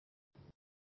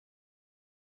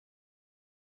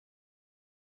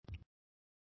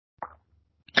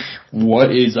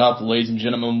What is up, ladies and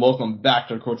gentlemen? Welcome back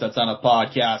to the Courtside Soundoff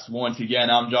podcast. Once again,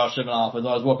 I'm Josh Soundoff. As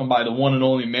always, welcome by the one and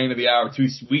only man of the hour, too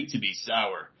sweet to be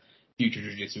sour, future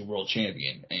Jiu-Jitsu world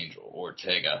champion, Angel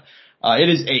Ortega. It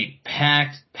is a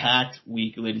packed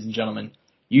week, ladies and gentlemen.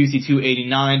 UFC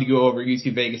 289 to go over,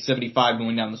 UFC Vegas 75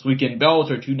 going down this weekend,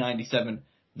 Bellator 297,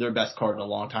 their best card in a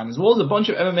long time, as well as a bunch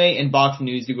of MMA and boxing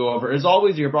news to go over. As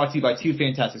always, you're brought to you by two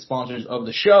fantastic sponsors of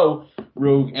the show,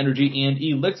 Rogue Energy and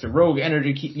Elixir. Rogue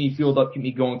Energy keep me fueled up, keep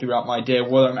me going throughout my day,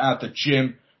 whether I'm at the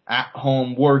gym, at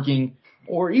home, working,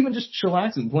 or even just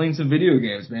chillaxing, playing some video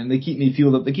games, man. They keep me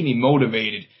fueled up, they keep me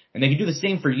motivated, and they can do the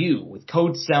same for you with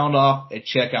code SOUNDOFF at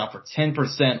checkout for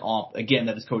 10% off. Again,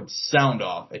 that is code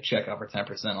SOUNDOFF at checkout for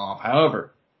 10% off.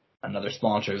 However, another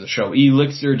sponsor of the show,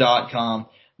 Elixir.com,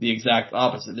 the exact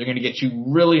opposite. They're going to get you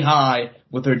really high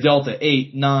with their Delta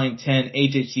 8, 9, 10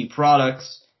 HHC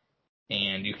products,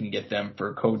 and you can get them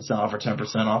for code SOUNDOFF for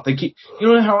 10% off. They keep, you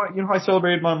know how I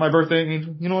celebrated my birthday,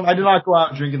 Angel? You know what? I did not go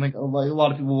out drinking like a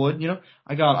lot of people would, you know?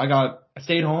 I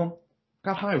stayed home,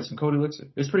 got high with some Code Elixir.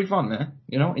 It was pretty fun, man,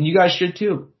 you know? And you guys should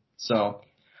too. So,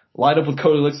 light up with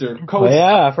Code Elixir.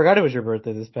 Yeah, I forgot it was your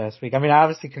birthday this past week. I mean, I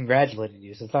obviously congratulated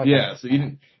you, so it's not so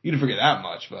you didn't forget that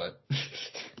much, but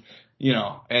you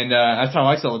know, and that's how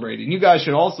I celebrated. And you guys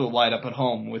should also light up at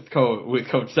home with code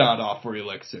SOUNDOFF for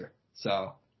Elixir.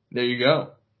 So there you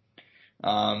go.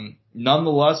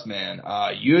 Nonetheless, man,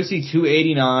 UFC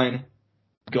 289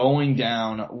 going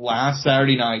down last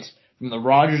Saturday night from the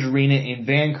Rogers Arena in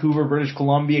Vancouver, British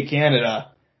Columbia,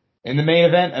 Canada. In the main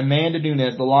event, Amanda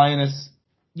Nunes, the Lioness,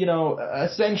 you know,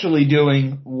 essentially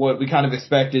doing what we kind of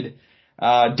expected,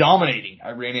 dominating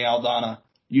Irene Aldana.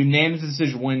 Unanimous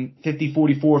decision win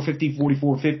 50-44,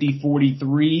 50-44,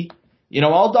 50-43. You know,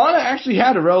 Aldana actually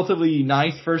had a relatively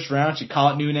nice first round. She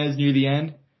caught Nunes near the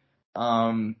end.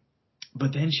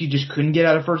 But then she just couldn't get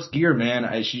out of first gear, man.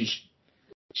 She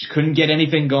couldn't get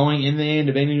anything going in the end.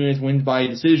 Amanda Nunes wins by a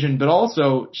decision, but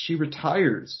also she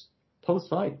retires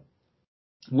post-fight.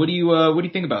 What do you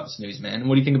think about this news, man?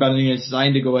 What do you think about Nunes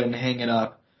deciding to go ahead and hang it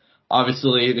up?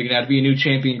 Obviously, they're gonna have to be a new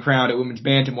champion crowned at women's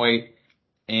bantamweight.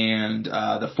 And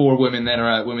the four women that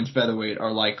are at women's featherweight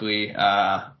are likely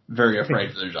very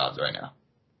afraid for their jobs right now.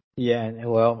 Yeah,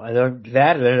 well, I don't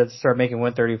that let's start making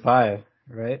 135,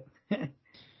 right?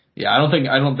 Yeah, I don't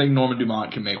think Norma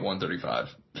Dumont can make 135.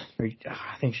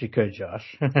 I think she could,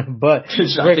 Josh. But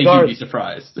I think you'd be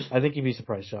surprised. I think you'd be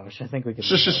surprised, Josh. I think we could.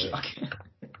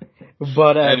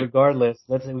 But regardless,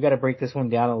 we got to break this one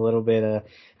down a little bit.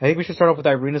 I think we should start off with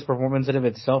Irena's performance in of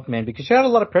itself, man, because she had a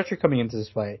lot of pressure coming into this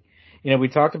fight. You know, we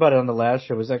talked about it on the last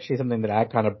show. It was actually something that I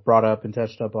kind of brought up and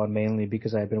touched up on mainly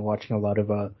because I've been watching a lot of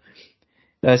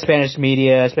Spanish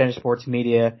media, Spanish sports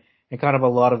media, and kind of a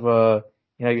lot of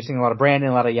you know, you're seeing a lot of Brandon,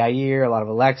 a lot of Yair, a lot of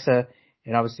Alexa,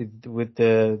 and obviously with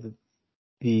the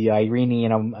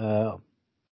Irene and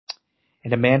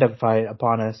Amanda fight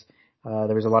upon us,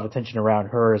 there was a lot of tension around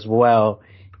her as well.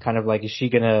 Kind of like, is she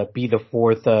gonna be the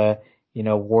fourth you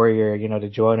know, warrior, you know, to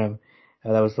join him?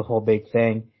 That was the whole big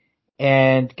thing.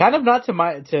 And kind of not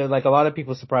to like a lot of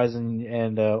people's surprise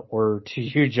and or to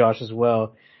you, Josh, as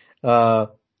well.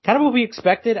 Kind of what we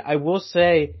expected. I will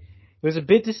say it was a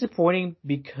bit disappointing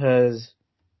because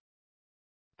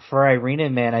for Irina,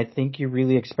 man, I think you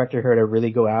really expected her to really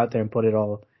go out there and put it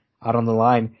all out on the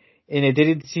line. And it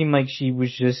didn't seem like she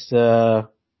was just,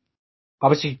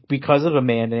 obviously because of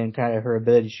Amanda and kind of her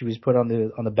ability, she was put on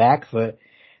the back foot.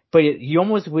 But you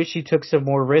almost wish she took some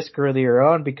more risk earlier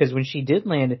on, because when she did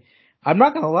land, I'm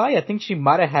not gonna lie, I think she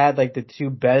might have had like the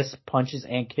two best punches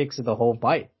and kicks of the whole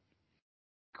fight.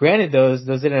 Granted, those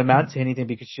didn't amount to anything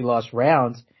because she lost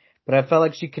rounds, but I felt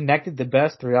like she connected the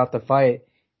best throughout the fight,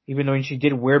 even though she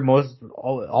did wear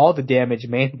all the damage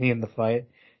mainly in the fight.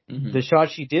 Mm-hmm. The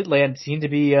shots she did land seemed to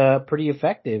be pretty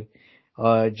effective.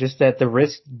 Just that the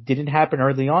risk didn't happen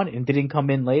early on and didn't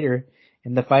come in later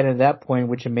in the fight at that point,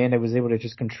 which Amanda was able to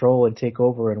just control and take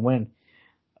over and win.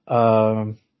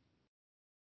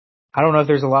 I don't know if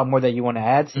there's a lot more that you want to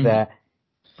add to that,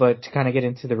 but to kind of get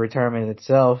into the retirement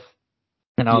itself,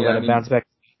 and I'll let it bounce back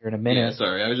here in a minute. Yeah,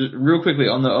 sorry. I was just real quickly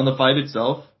on the fight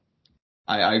itself.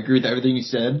 I agree with everything you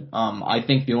said. I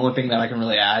think the only thing that I can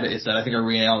really add is that I think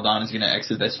Irene Aldana is going to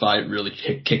exit this fight really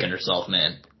kicking herself,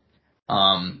 man.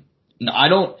 I'm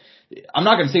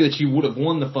not going to say that she would have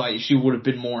won the fight. She would have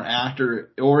been more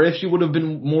accurate, or if she would have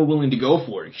been more willing to go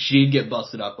for it. She'd get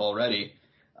busted up already.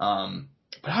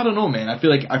 But I don't know, man. I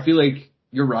feel like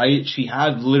you're right. She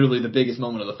had literally the biggest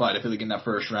moment of the fight, I feel like, in that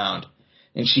first round.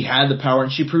 And she had the power,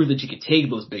 and she proved that she could take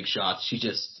those big shots. She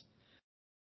just,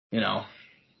 you know,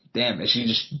 damn, she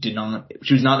just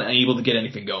she was not able to get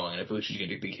anything going. I feel like she's going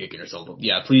to be kicking herself. But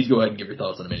yeah, please go ahead and give your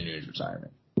thoughts on Amanda Nunes'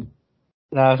 retirement.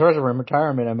 Now, as far as her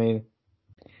retirement, I mean,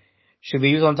 she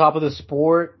leaves on top of the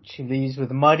sport. She leaves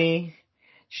with money.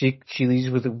 She leaves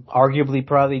with arguably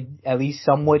probably at least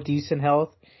somewhat decent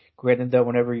health. Granted that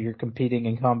whenever you're competing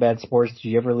in combat sports, do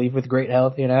you ever leave with great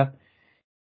health, you know?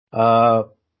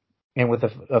 And with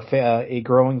a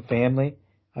growing family.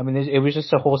 I mean, it was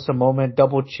just a wholesome moment,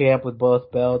 double champ with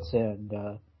both belts, and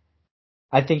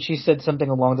I think she said something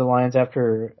along the lines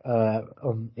after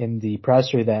in the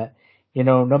presser that, you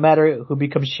know, no matter who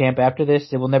becomes champ after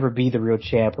this, it will never be the real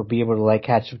champ or be able to like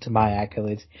catch up to my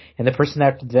accolades. And the person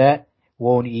after that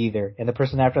won't either. And the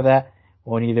person after that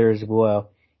won't either as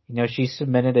well. You know, she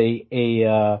cemented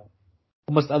a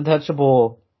almost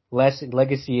untouchable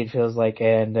legacy, it feels like,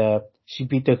 and she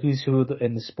beat the who's who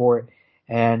in the sport,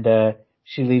 and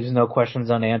she leaves no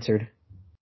questions unanswered.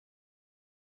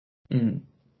 Mm.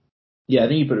 Yeah, I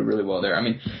think you put it really well there. I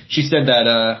mean, she said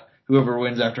that whoever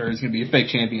wins after her is going to be a fake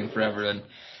champion forever, and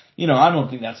you know, I don't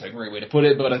think that's a great way to put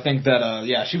it, but I think that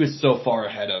yeah, she was so far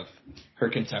ahead of her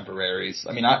contemporaries.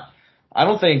 I mean, I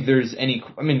don't think there's any.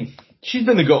 I mean, she's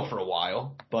been the GOAT for a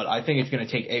while, but I think it's going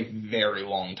to take a very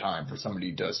long time for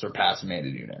somebody to surpass Amanda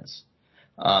Nunes.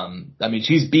 I mean,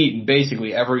 she's beaten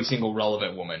basically every single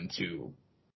relevant woman to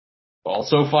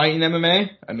also fight in MMA.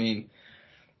 I mean,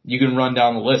 you can run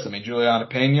down the list. I mean, Juliana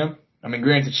Pena. I mean,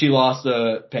 granted, she lost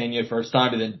to Pena first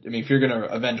time, but then, I mean, if you're going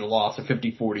to avenge a loss, a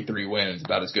 50-43 win is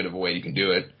about as good of a way you can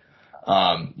do it.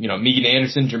 You know, Megan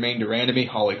Anderson, Jermaine Durandamy,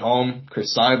 Holly Holm,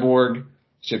 Chris Cyborg,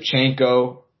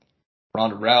 Shevchenko,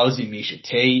 Ronda Rousey, Miesha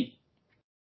Tate.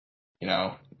 You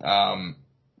know,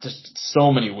 just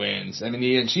so many wins. I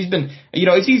mean, she's been, you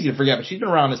know, it's easy to forget, but she's been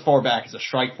around as far back as the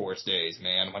Strikeforce days,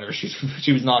 man, whenever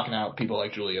she was knocking out people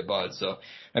like Julia Budd. So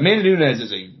Amanda Nunes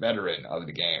is a veteran of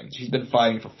the game. She's been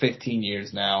fighting for 15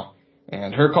 years now,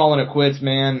 and her calling it quits,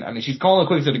 man, I mean, she's calling it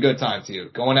quits at a good time,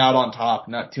 too. Going out on top,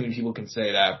 not too many people can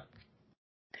say that.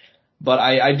 But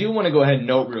I do want to go ahead and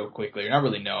note real quickly, or not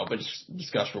really note, but just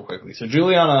discuss real quickly. So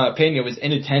Juliana Pena was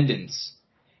in attendance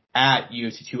at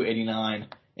UFC 289.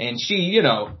 And she, you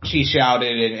know, she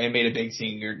shouted and made a big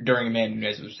scene during Amanda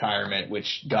Nunes' retirement,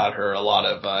 which got her a lot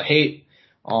of hate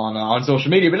on social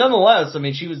media. But nonetheless, I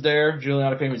mean, she was there.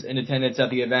 Juliana Pena was in attendance at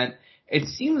the event. It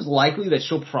seems likely that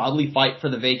she'll probably fight for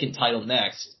the vacant title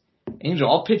next. Angel,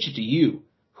 I'll pitch it to you.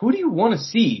 Who do you want to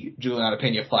see Juliana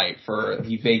Pena fight for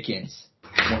the vacant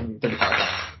 135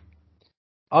 pounds?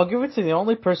 I'll give it to the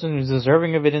only person who's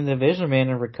deserving of it in the division, man,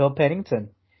 and Raquel Pennington.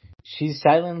 She's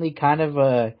silently kind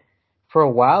of for a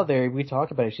while there, we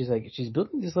talked about it. She's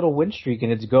building this little win streak,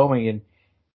 and it's going. And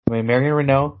I mean, Marion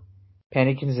Renault,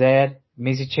 Penny Kinzad,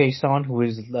 Maisie Chason, who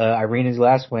was Irina's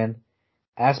last win,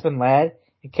 Aspen Ladd,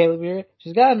 and Kayla Vera.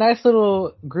 She's got a nice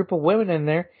little group of women in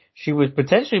there. She was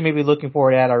potentially maybe looking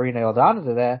forward to add Irina Aldana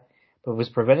to that, but was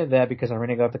prevented that because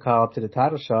Irina got the call up to the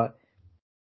title shot.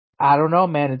 I don't know,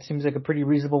 man. It seems like a pretty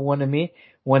reasonable one to me.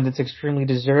 One that's extremely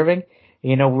deserving.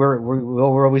 You know,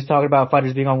 we're always talking about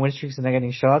fighters being on win streaks and not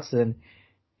getting shots, and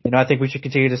you know, I think we should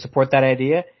continue to support that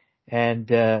idea, and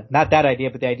not that idea,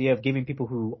 but the idea of giving people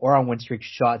who are on win streaks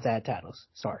shots at titles.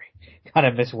 Sorry, kind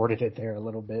of misworded it there a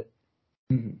little bit.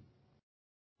 Mm-hmm.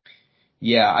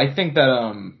 Yeah, I think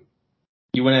that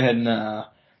you went ahead and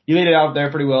you laid it out there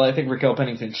pretty well. I think Raquel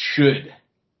Pennington should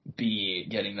be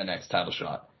getting the next title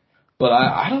shot. But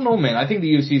I don't know, man. I think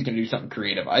the UFC is going to do something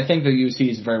creative. I think the UFC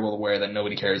is very well aware that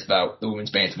nobody cares about the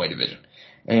women's bantamweight division.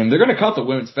 And they're going to cut the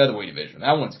women's featherweight division.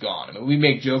 That one's gone. I mean, we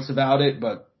make jokes about it,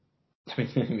 but I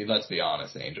mean, let's be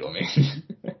honest, Angel. I mean,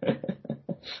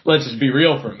 let's just be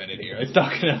real for a minute here. It's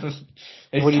not going to.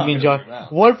 What do you mean, John?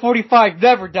 145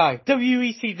 never die.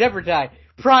 WEC never die.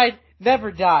 Pride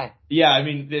never die. Yeah, I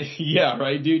mean, yeah,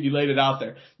 right, dude. You laid it out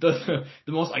there. The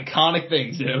most iconic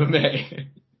things in MMA.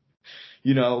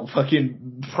 You know,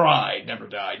 fucking Pride never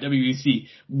died. WEC.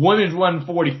 Women's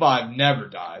 145 never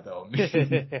die, though.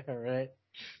 Right.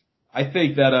 I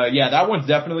think that, yeah, that one's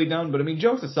definitely done. But, I mean,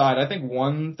 jokes aside, I think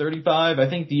 135, I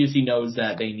think the UFC knows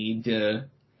that they need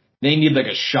like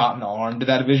a shot in the arm to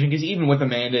that division. Because even with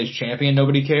Amanda as champion,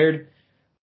 nobody cared.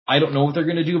 I don't know what they're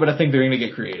going to do, but I think they're going to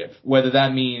get creative. Whether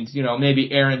that means, you know,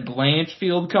 maybe Erin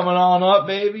Blanchfield coming on up,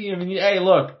 baby. I mean, hey,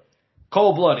 look.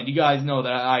 Cold-blooded, you guys know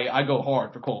that I go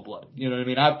hard for cold-blooded. You know what I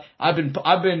mean? I've been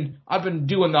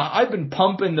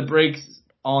pumping the brakes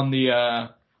on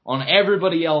on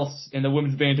everybody else in the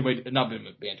women's bantamweight, not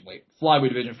bantamweight, flyweight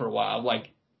division for a while.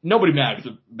 Like, nobody matters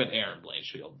but Erin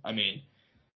Blanchfield. I mean,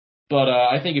 but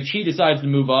I think if she decides to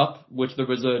move up, which there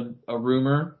was a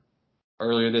rumor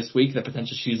earlier this week that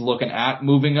potentially she's looking at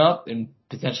moving up and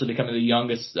potentially becoming the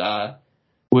youngest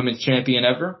women's champion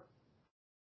ever.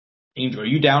 Angel, are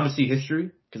you down to see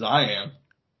history? Because I am.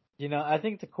 I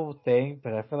think the cool thing,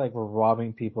 but I feel like we're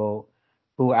robbing people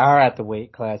who are at the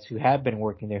weight class, who have been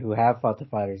working there, who have fought the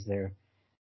fighters there,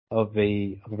 of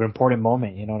an important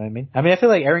moment. You know what I mean? I feel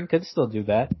like Erin could still do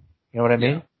that. You know what I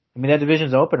mean? Yeah. That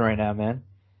division's open right now, man.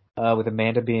 With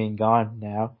Amanda being gone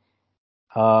now.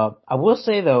 I will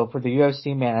say though, for the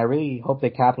UFC, man, I really hope they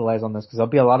capitalize on this because there'll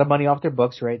be a lot of money off their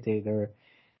books, right? They're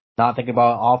not thinking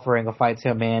about offering a fight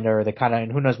to Amanda or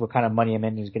and who knows what kind of money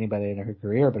Amanda was getting by the end of her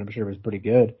career, but I'm sure it was pretty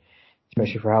good,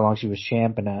 especially for how long she was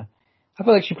champ. And, I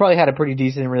feel like she probably had a pretty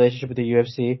decent relationship with the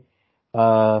UFC.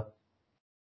 I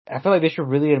feel like they should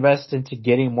really invest into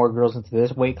getting more girls into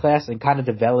this weight class and kind of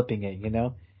developing it,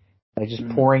 Like just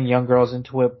pouring young girls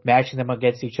into it, matching them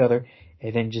against each other,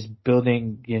 and then just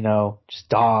building, just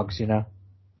dogs,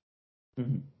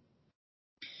 Mm-hmm.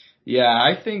 Yeah,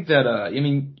 I think that,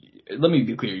 let me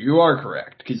be clear. You are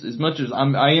correct. Because as much as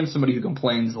I am somebody who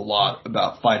complains a lot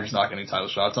about fighters not getting title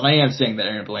shots, and I am saying that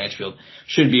Erin Blanchfield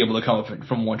should be able to come up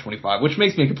from 125, which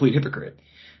makes me a complete hypocrite.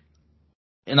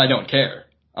 And I don't care.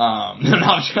 I'm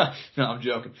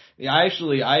joking. Yeah, I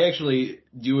actually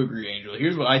do agree, Angel.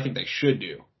 Here's what I think they should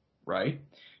do, right?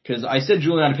 Because I said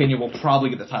Juliana Pena will probably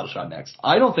get the title shot next.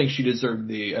 I don't think she deserved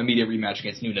the immediate rematch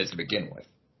against Nunes to begin with.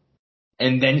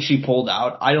 And then she pulled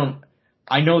out. I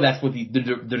know that's what the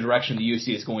direction the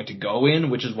UFC is going to go in,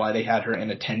 which is why they had her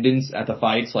in attendance at the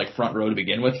fights, like front row to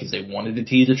begin with, because they wanted to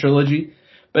tease a trilogy.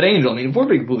 But Angel, if we're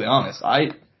being completely honest,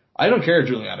 I don't care if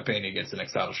Juliana Pena gets the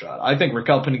next title shot. I think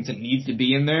Raquel Pennington needs to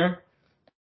be in there.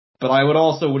 But I would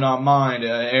also not mind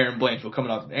Erin Blanchfield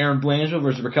coming up. Erin Blanchfield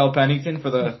versus Raquel Pennington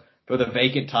for the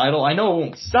vacant title. I know it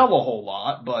won't sell a whole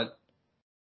lot, but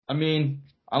I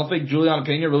don't think Juliana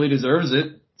Pena really deserves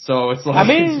it. So it's like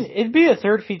it'd be a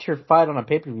third featured fight on a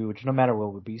pay-per-view, which no matter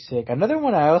what would be sick. Another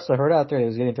one I also heard out there that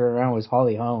was getting thrown around was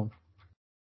Holly Holm.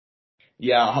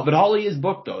 Yeah, but Holly is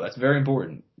booked though. That's very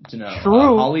important to know.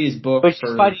 True. Holly is booked, but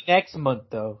she's fighting next month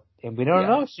though, and we don't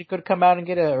know. She could come out and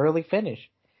get an early finish.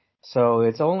 So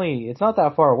it's not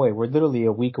that far away. We're literally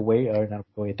a week away, or not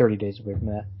away, 30 days away from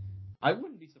that. I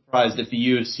wouldn't be surprised if the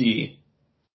UFC,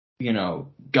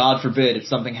 God forbid if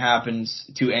something happens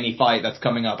to any fight that's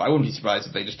coming up, I wouldn't be surprised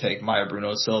if they just take Maya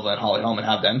Bruno Silva and Holly Holm and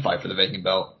have them fight for the vacant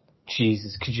belt.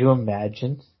 Jesus, could you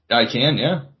imagine? I can,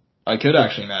 yeah. I could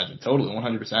actually imagine. Totally,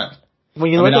 100%. I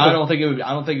don't think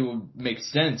it would make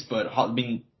sense, but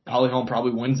Holly Holm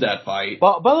probably wins that fight.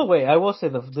 Well, by the way, I will say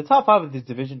the top 5 of this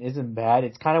division isn't bad.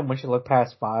 It's kind of, once you look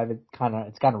past 5,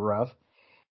 it's kind of rough.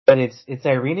 But it's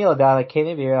Irene Aldana,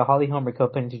 Kayla Vera, Holly Holm, Raquel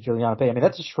Pennington, Juliana Pena.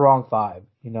 That's a strong 5,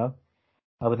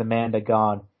 with Amanda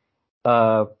gone. They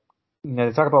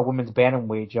talk about women's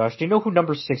bantamweight, Josh. Do you know who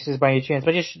number 6 is by any chance?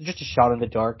 But just a shot in the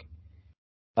dark.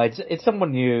 It's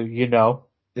someone you know.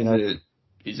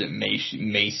 Is it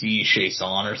Macy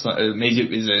Chason or something? Macy,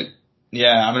 is it?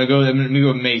 Yeah, I'm gonna go with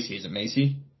Macy. Is it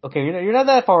Macy? Okay, you're not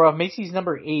that far off. Macy's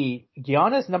number 8.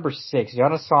 Gianna's number 6.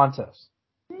 Gianna Santos.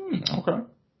 Okay.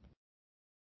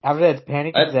 After that, it's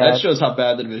Panic and that shows how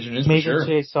bad the division is. Macy for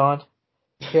sure. Chason,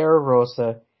 Cara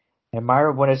Rosa, and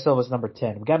Myra Buena Silva's number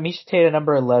 10. We got Misha Tate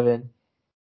number 11.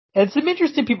 And some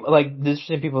interesting people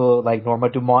like Norma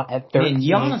Dumont at 13. Man,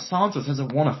 Gianna Santos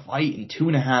hasn't won a fight in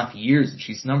 2.5 years, and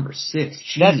she's number 6.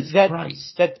 Jesus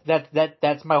Christ.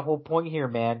 That's my whole point here,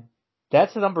 man.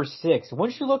 That's the number 6.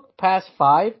 Once you look past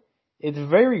 5, it's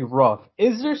very rough.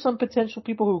 Is there some potential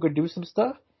people who could do some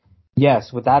stuff?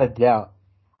 Yes, without a doubt.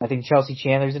 I think Chelsea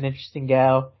Chandler's an interesting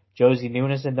gal. Josie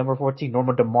Nunes at number 14.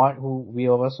 Norma Dumont, who we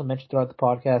also mentioned throughout the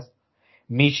podcast.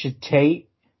 Misha Tate,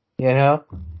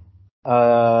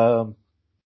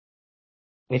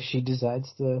 if she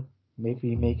decides to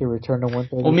maybe make a return to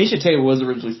 130. Well, Misha Tate was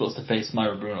originally supposed to face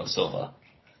Myra Bruno Silva,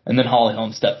 and then Holly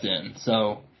Holm stepped in.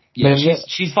 So yeah,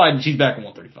 she's fine. She's back in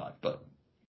 135, but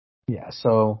yeah.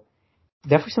 So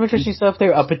definitely some interesting stuff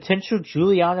there. A potential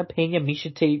Juliana Pena Misha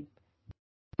Tate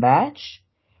match.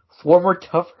 Former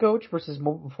tough coach versus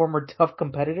former tough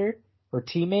competitor or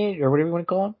teammate or whatever you want to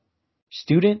call him.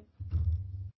 Student.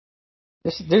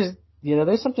 There's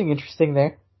something interesting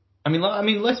there. I mean,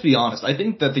 let's be honest. I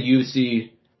think that the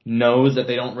UFC knows that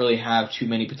they don't really have too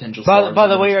many potential stars. By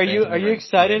the way, are you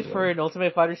excited for an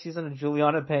Ultimate Fighter season of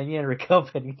Juliana Pena and Raquel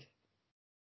Pennington?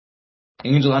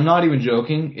 Angel, I'm not even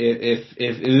joking. If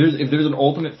there's an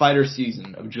Ultimate Fighter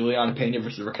season of Juliana Pena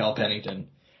versus Raquel Pennington,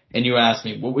 and you ask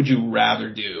me what would you rather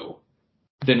do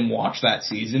than watch that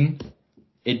season,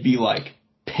 it'd be like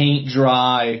paint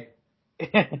dry,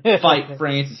 fight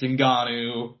Francis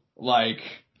Ngannou,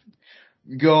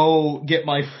 go get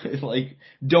my,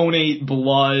 donate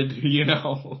blood,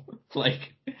 Like,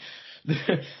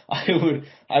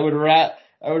 I would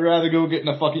rather go get in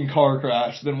a fucking car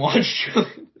crash than watch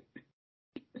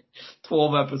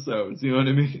 12 episodes. You know what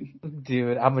I mean?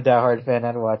 Dude, I'm a diehard fan.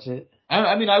 I'd watch it.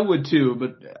 I mean, I would too,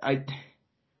 but I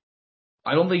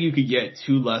don't think you could get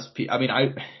two less people. I mean,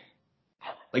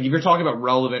 like, if you're talking about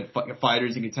relevant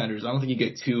fighters and contenders, I don't think you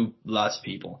get two less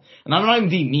people. And I'm not even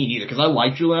being mean either, because I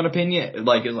like Juliana Pena.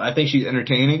 Like, I think she's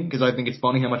entertaining, because I think it's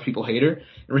funny how much people hate her.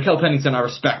 And Raquel Pennington, I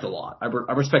respect a lot. I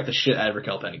respect the shit out of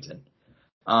Raquel Pennington.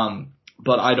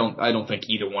 But I don't think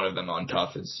either one of them on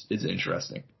Tough is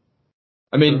interesting.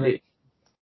 I mean,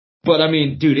 but I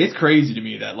mean, dude, it's crazy to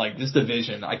me that, like, this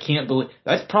division, I can't believe,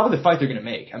 that's probably the fight they're gonna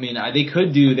make. I mean, they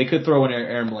could throw in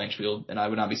Aaron Blanchfield, and I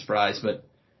would not be surprised, but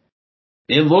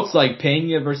it looks like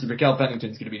Pena versus Raquel Pennington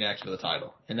is going to be next for the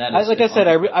title, and that is. Like I said,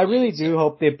 I really do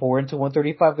hope they pour into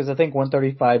 135, because I think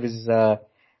 135 is out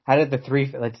of the three.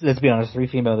 Let's be honest, three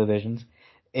female divisions.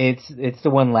 It's the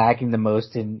one lacking the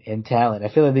most in talent. I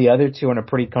feel like the other two are in a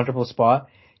pretty comfortable spot,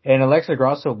 and Alexa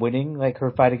Grasso winning, like,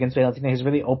 her fight against Valentina, has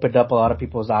really opened up a lot of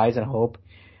people's eyes and hope.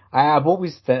 I've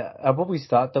always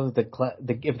thought though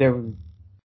if they're,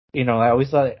 you know, I always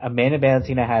thought Amanda and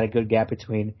Valentina had a good gap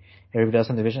between everybody else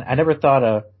in the division. I never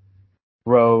thought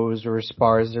Rose or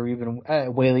Sparz or even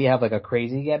Whaley have like a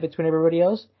crazy gap between everybody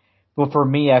else. But for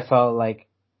me, I felt like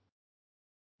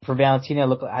for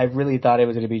Valentina, I really thought it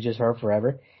was going to be just her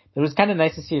forever. It was kind of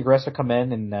nice to see Grasso come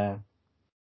in and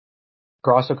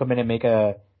make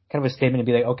a kind of a statement and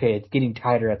be like, okay, it's getting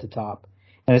tighter at the top,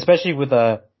 and especially with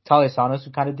Talia Santos,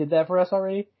 who kind of did that for us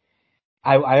already.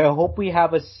 I hope we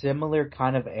have a similar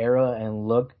kind of era and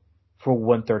look for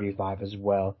 135 as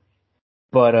well.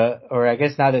 But, or I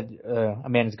guess now that,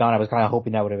 Amanda's gone, I was kind of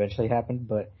hoping that would eventually happen,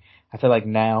 but I feel like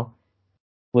now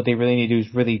what they really need to do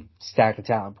is really stack the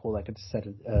talent pool, like I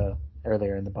said,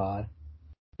 earlier in the pod.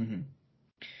 Mm-hmm.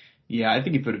 Yeah, I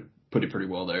think you put it pretty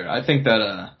well there. I think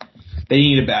that, they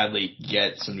need to badly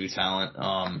get some new talent.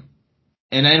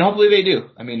 And hopefully they do.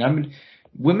 I mean,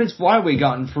 women's flyweight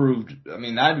got improved. I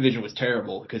mean, that division was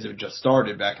terrible because it just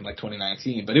started back in like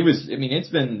 2019, but it's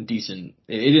been decent.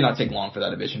 It did not take long for that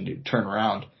division to turn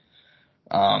around.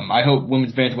 I hope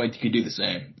women's bantamweight could do the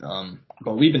same.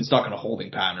 But we've been stuck in a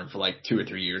holding pattern for like 2 or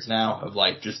 3 years now of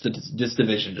like just this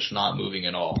division just not moving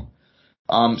at all.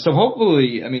 So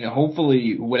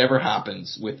hopefully whatever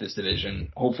happens with this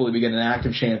division, hopefully we get an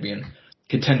active champion,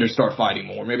 contenders start fighting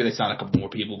more. Maybe they sign a couple more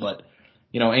people, but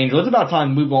you know, Angel, it's about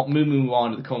time to move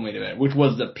on to the co-main event, which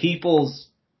was the people's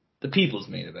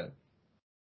main event.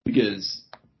 Because,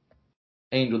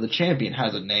 Angel, the champion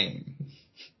has a name.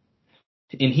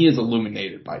 And he is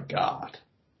illuminated by God.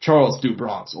 Charles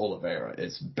Dubronx Oliveira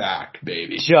is back,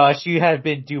 baby. Josh, you have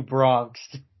been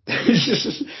Dubronxed.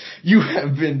 You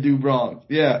have been Dubronx.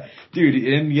 Yeah. Dude,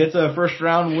 and he gets a first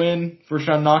round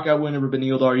knockout win over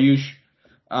Beneil Dariush.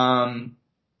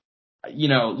 You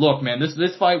know, look, man,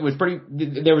 this fight was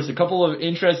there was a couple of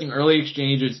interesting early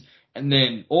exchanges, and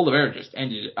then Oliveira just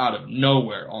ended it out of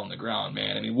nowhere on the ground,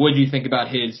 man. I mean, what do you think about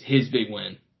his big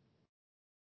win?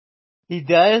 He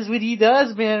does what he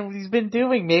does, man, what he's been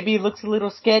doing. Maybe it looks a little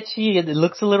sketchy and it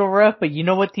looks a little rough, but you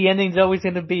know what the ending's always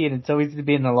going to be, and it's always going to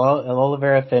be an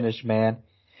Oliveira finish, man.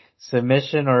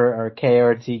 Submission or KO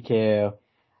or TKO.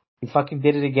 He fucking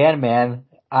did it again, man.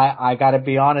 I gotta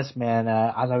be honest, man.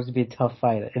 I thought it was gonna be a tough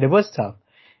fight, and it was tough.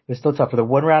 It was still tough. For the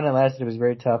one round it lasted, it was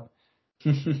very tough.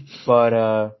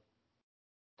 But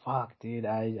fuck, dude,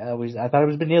 I thought it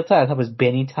was Beneil time. I thought it was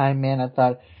Benny time, man. I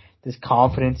thought this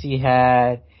confidence he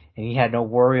had, and he had no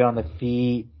worry on the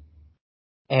feet,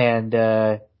 and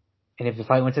if the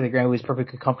fight went to the ground, he was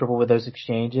perfectly comfortable with those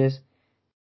exchanges.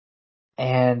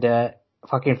 And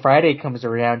fucking Friday comes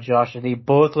around, Josh, and they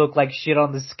both look like shit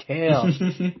on the scale.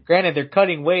 Granted, they're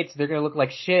cutting weights, they're gonna look like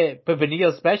shit, but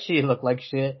Beneil especially looked like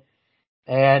shit.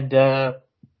 And I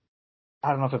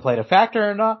don't know if it played a factor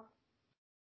or not,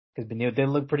 because Beneil did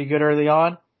look pretty good early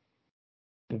on.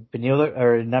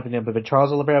 But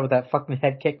Charles Oliveira with that fucking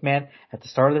head kick, man, at the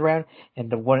start of the round,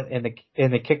 and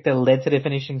the kick that led to the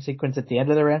finishing sequence at the end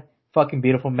of the round, fucking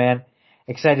beautiful, man.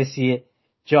 Excited to see it.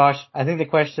 Josh, I think the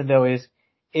question though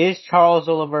is Charles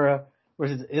Oliveira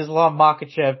versus Islam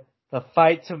Makhachev the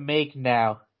fight to make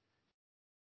now?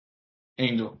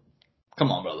 Angel,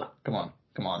 come on, brother. Come on,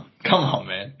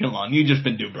 man. Come on. You just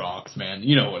been Dubronx, man.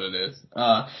 You know what it is.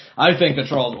 I think that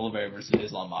Charles Oliveira versus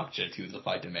Islam Makhachev is the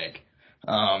fight to make.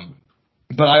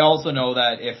 But I also know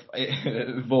that if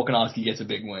Volkanovski gets a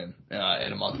big win in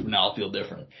a month from now, I'll feel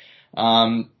different.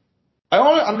 I'm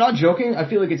not joking. I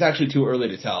feel like it's actually too early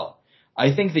to tell.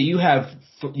 I think that you have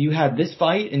this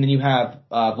fight, and then you have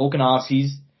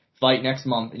Volkanovski's fight next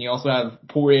month, and you also have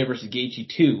Poirier versus Gaethje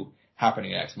 2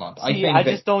 happening next month. I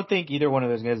just don't think either one of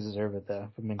those guys deserve it though.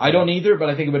 I don't either, but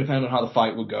I think it would depend on how the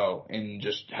fight would go and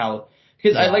just how,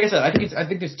 because like I said, I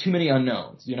think there's too many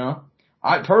unknowns, you know?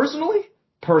 I personally,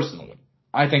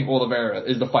 I think Oliveira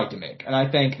is the fight to make. And I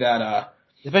think that,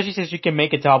 especially since you can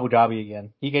make it to Abu Dhabi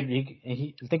again.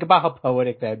 He think about how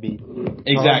poetic that'd be.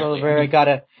 Exactly. Oliveira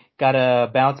got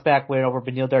a bounce back win over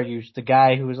Beneil Dariush, the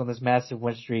guy who was on this massive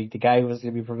win streak, the guy who was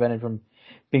going to be prevented from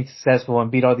being successful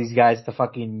and beat all these guys to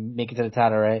fucking make it to the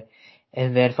title, right?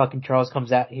 And then fucking Charles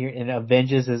comes out here and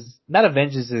avenges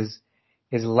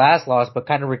his last loss, but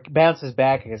kind of bounces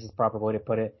back, I guess is the proper way to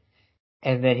put it.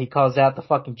 And then he calls out the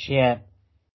fucking champ.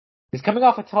 He's coming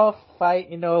off a tough fight,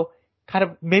 you know, kind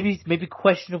of maybe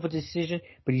questionable decision,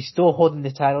 but he's still holding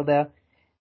the title down.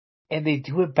 And they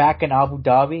do it back in Abu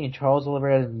Dhabi, and Charles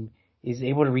Oliveira is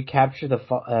able to recapture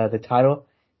the title.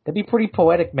 That'd be pretty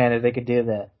poetic, man, if they could do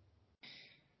that.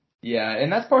 Yeah,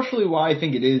 and that's partially why I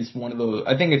think it is one of those.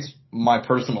 I think it's my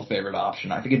personal favorite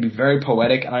option. I think it'd be very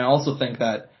poetic, and I also think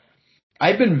that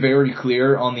I've been very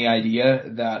clear on the idea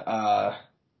that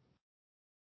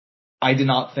I did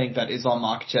not think that Islam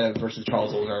Makhachev versus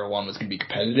Charles Oliveira 1 was going to be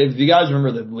competitive. If you guys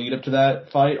remember the lead up to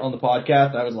that fight on the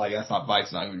podcast, I was like, that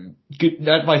fight's not even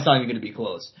going to be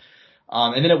close.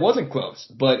 And then it wasn't close,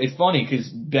 but it's funny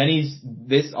because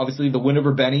obviously the win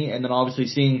over Benny, and then obviously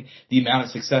seeing the amount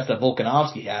of success that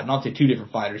Volkanovski had, and obviously two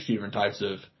different fighters, two different types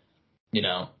of, you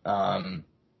know,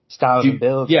 styles and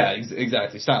builds. Yeah,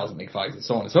 exactly. Styles that make fights and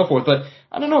so on and so forth. But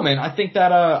I don't know, man. I think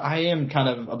that, I am kind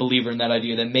of a believer in that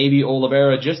idea that maybe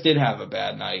Oliveira just did have a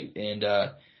bad night, and,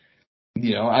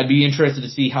 you know, I'd be interested to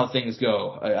see how things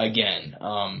go again.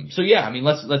 So yeah, I mean,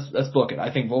 let's book it.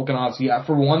 I think Volkanovski,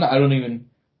 for one, I don't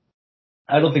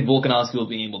think Volkanovski will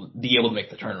be able to make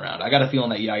the turnaround. I got a feeling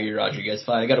that Yair Rodriguez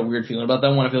fight. I got a weird feeling about that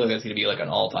one. I feel like that's going to be like an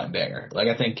all-time banger. Like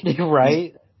I think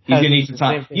right. He's going to need some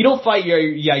time. You don't fight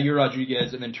Yair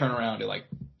Rodriguez and then turn around in like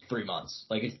 3 months.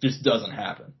 Like it just doesn't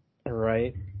happen.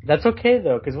 Right. That's okay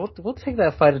though, because we'll take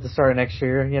that fight at the start of next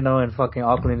year. You know, in fucking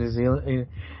Auckland, New Zealand,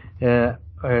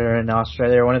 or in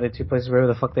Australia, or one of the two places wherever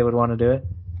the fuck they would want to do it.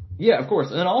 Yeah, of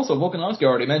course. And then also Volkanovski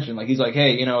already mentioned, like he's like,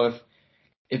 hey, you know,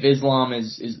 if Islam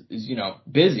is you know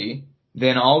busy,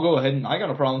 then I'll go ahead and I got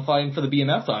no problem fighting for the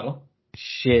BMF title.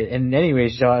 Shit. And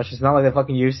anyways, Josh, it's not like the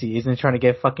fucking UFC isn't trying to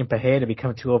get fucking Pereira to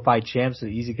become 205 champ so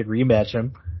Easy could rematch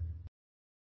him.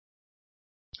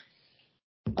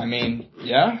 I mean,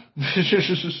 yeah.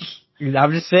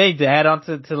 I'm just saying, to add on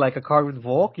to like a card with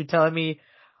Volk, you're telling me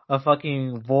a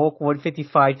fucking Volk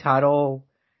 155 title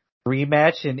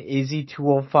rematch and Izzy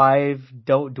 205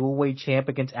 dual weight champ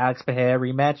against Alex Pereira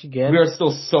rematch again? We are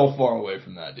still so far away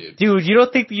from that, dude. Dude, you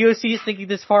don't think the UFC is thinking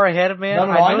this far ahead, man? No,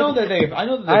 I know that they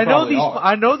probably are.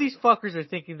 I know these fuckers are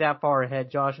thinking that far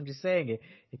ahead, Josh. I'm just saying it.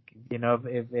 You know,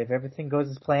 if everything goes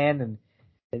as planned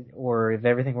or if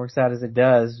everything works out as it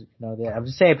does, you know, I'm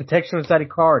just saying potential exciting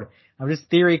card. I'm just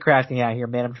theory crafting out here,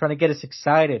 man. I'm trying to get us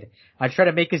excited. I try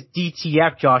to make us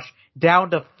DTF, Josh,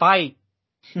 down to fight.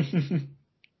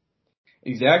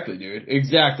 Exactly, dude.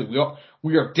 Exactly.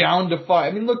 We are down to fight.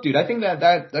 I mean, look, dude, I think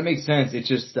that makes sense. It's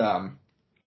just a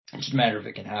matter of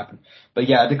it can happen. But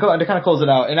yeah, to kind of close it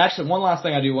out, and actually one last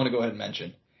thing I do want to go ahead and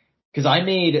mention. Cause I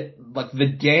made, like, the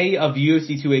day of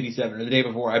UFC 287, or the day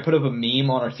before, I put up a meme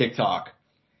on our TikTok.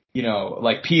 You know,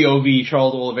 like POV,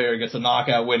 Charles Oliveira gets a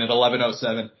knockout win at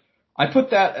 11:07. I put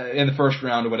that in the first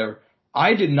round or whatever.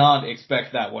 I did not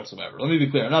expect that whatsoever. Let me be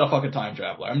clear. I'm not a fucking time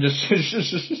traveler. I'm just,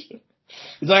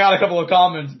 because I got a couple of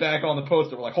comments back on the post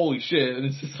that were like, holy shit. And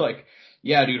it's just like,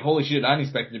 yeah, dude, holy shit. I didn't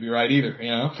expect it to be right either, you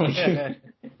know?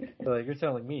 Like, you're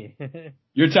telling me.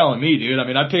 You're telling me, dude. I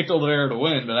mean, I picked Oliveira to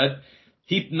win, but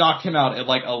he knocked him out at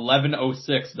like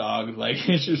 11:06, dog. Like,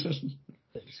 it's just,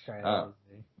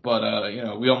 but, you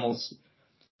know, we almost,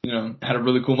 you know, had a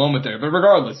really cool moment there. But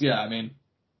regardless, yeah, I mean,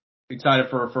 excited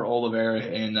for Oliveira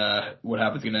and, what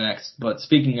happens next. But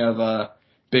speaking of,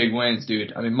 big wins,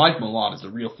 dude, I mean, Mike Milan is a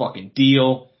real fucking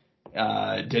deal.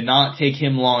 Did not take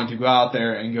him long to go out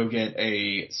there and go get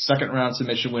a second round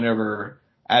submission win over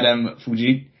Adam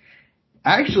Fujit.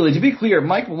 Actually, to be clear,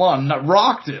 Mike Milan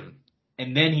rocked him,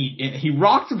 and then he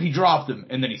rocked him, he dropped him,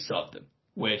 and then he subbed him,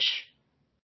 which,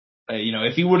 you know,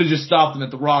 if he would have just stopped him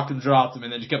at the rock and dropped him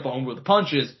and then just kept on with the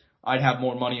punches, I'd have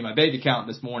more money in my bank account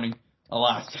this morning.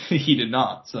 Alas, he did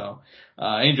not. So,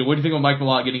 Angel, what do you think of Mike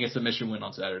Milan getting a submission win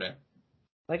on Saturday?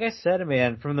 Like I said,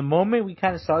 man, from the moment we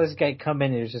kind of saw this guy come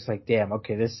in, it was just like, damn,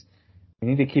 okay, we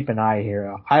need to keep an eye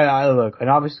here. I look, and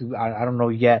obviously I don't know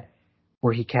yet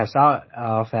where he casts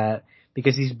off at,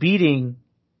 because he's beating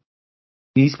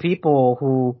these people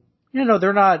who, you know,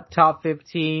 they're not top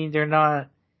 15, they're not,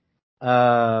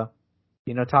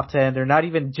 top 10. They're not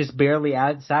even just barely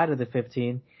outside of the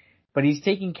 15, but he's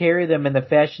taking care of them in the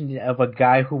fashion of a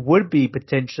guy who would be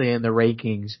potentially in the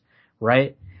rankings,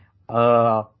 right?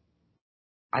 I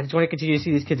just want to continue to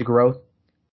see these kids grow.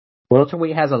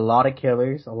 Welterweight has a lot of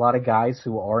killers, a lot of guys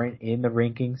who aren't in the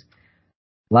rankings,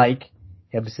 like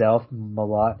himself a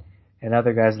lot, and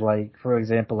other guys like, for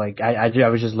example, like I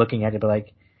was just looking at it, but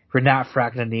like Renat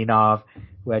Frakhnaninov,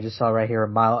 who I just saw right here,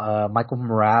 Michael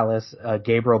Morales,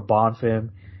 Gabriel Bonfim,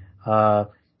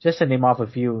 just to name off a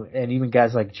few, and even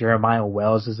guys like Jeremiah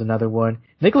Wells is another one.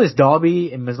 Nicholas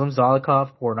Dalby and Muslim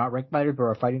Zalikov, who are not ranked fighters but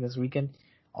are fighting this weekend,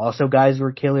 also guys who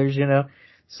are killers,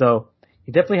 So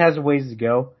he definitely has a ways to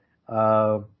go.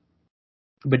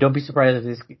 But don't be surprised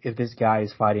if this guy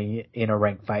is fighting in a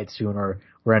ranked fight soon, or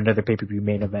another pay-per-view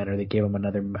main event, or they give him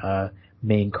another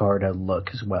main card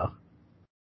look as well.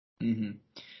 Mm-hmm.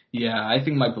 Yeah, I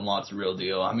think Mike Lamotte's a real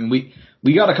deal. I mean,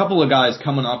 we got a couple of guys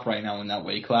coming up right now in that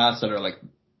weight class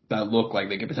that look like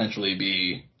they could potentially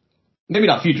be maybe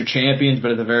not future champions,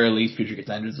 but at the very least future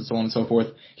contenders and so on and so forth.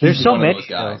 There's so many of those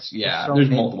guys. though. Yeah, there's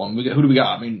multiple. Who do we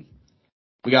got? I mean,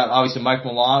 we got obviously Mike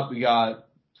Malott. We got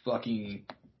fucking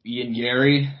Ian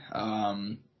Gary.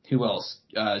 Who else?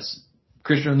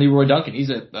 Christian Leroy Duncan. He's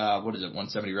at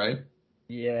 170, right?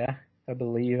 Yeah, I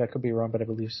believe. I could be wrong, but I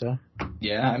believe so.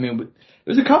 Yeah, I mean,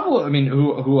 there's a couple. I mean,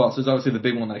 who else? There's obviously the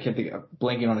big one that I can't think of,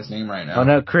 blanking on his name right now. Oh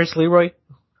no, Chris Leroy.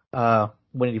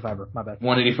 185er. My bad.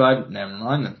 185. Never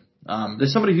mind then.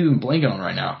 There's somebody who I'm blanking on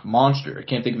right now. Monster. I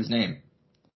can't think of his name.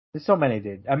 There's so many,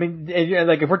 dude. I mean,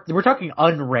 like if we're talking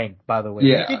unranked, by the way.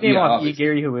 Yeah. You can name off E.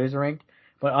 Gary who is ranked,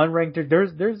 but unranked,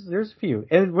 there's a few,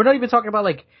 and we're not even talking about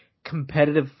like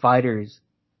competitive fighters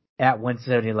at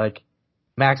 170, like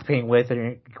Max Payne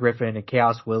Griffin and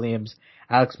Chaos Williams,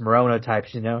 Alex Morono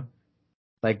types,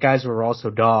 like guys who are also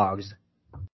dogs.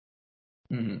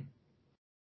 Mm-hmm.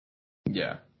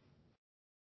 Yeah.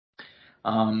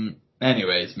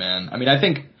 Anyways, man. I mean, I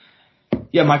think,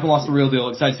 yeah, Michael lost the real deal.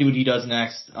 Excited to see what he does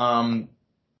next.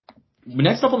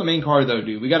 Next up on the main card, though,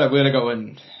 dude, we gotta go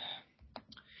in.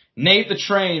 Nate the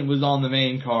Train was on the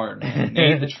main card, man.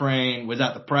 Nate the Train was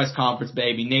at the press conference,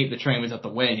 baby. Nate the Train was at the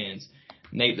weigh-ins.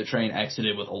 Nate the Train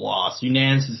exited with a loss.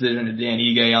 Unanimous decision to Dan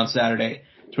Ige on Saturday.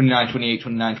 29-28,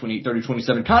 29-28,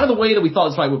 30-27. Kind of the way that we thought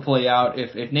this fight would play out.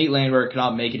 If Nate Landwehr could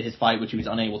not make it his fight, which he was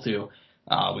unable to,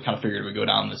 we kind of figured it would go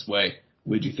down this way.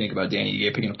 What did you think about Danny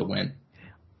Ige picking up the win?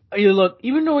 Look,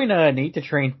 even knowing Nate the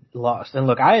Train lost, and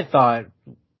look, I had thought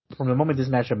from the moment this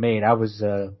matchup made, I was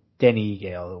Danny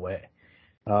Ige all the way.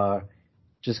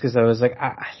 Just because I was like,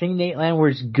 I think Nate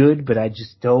Landwehr's good, but I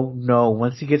just don't know.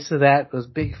 Once he gets to those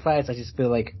big fights, I just feel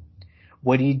like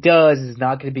what he does is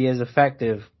not going to be as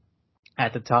effective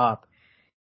at the top.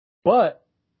 But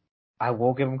I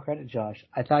will give him credit, Josh.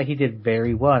 I thought he did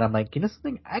very well. And I'm like,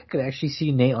 something? I could actually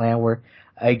see Nate Landwehr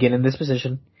again in this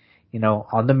position,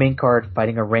 on the main card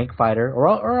fighting a ranked fighter or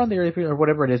on the early or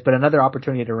whatever it is, but another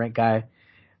opportunity to rank guy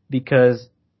because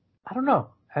I don't know.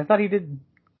 I thought he did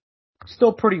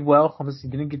still pretty well. Obviously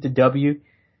didn't get the W.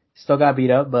 Still got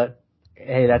beat up, but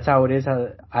hey, that's how it is.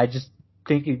 I just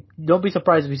think don't be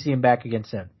surprised if we see him back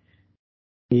against him.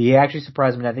 He actually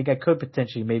surprised me. I think I could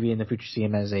potentially maybe in the future see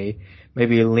him as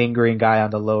maybe a lingering guy on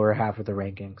the lower half of the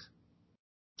rankings.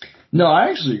 No, I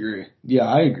actually agree. Yeah,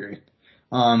 I agree.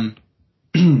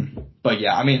 But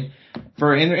yeah, I mean,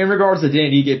 in regards to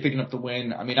Danny Ige picking up the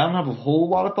win, I mean, I don't have a whole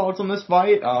lot of thoughts on this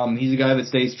fight. He's a guy that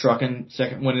stays trucking,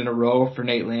 second win in a row for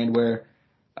Nate Landwehr.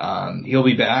 He'll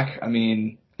be back. I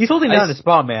mean, he's holding down his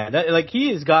spot, man.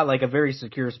 He has got like a very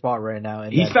secure spot right now.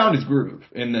 He's found his groove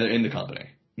in the company,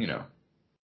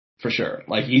 for sure.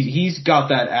 Like he's got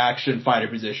that action fighter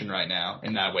position right now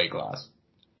in that weight class.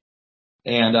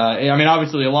 And I mean,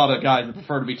 obviously, a lot of guys would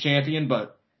prefer to be champion,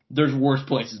 but there's worse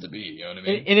places to be. You know what I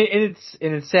mean?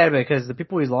 And it's sad because the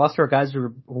people he's lost are guys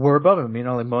who were above him.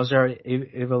 Like Mozart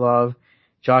Ivalov,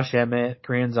 Josh Emmett,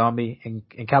 Korean Zombie,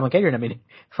 and Calvin Cater. I mean,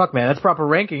 fuck, man, that's proper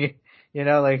ranking.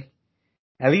 Like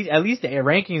at least the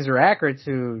rankings are accurate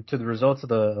to the results of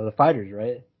the fighters,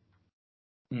 right?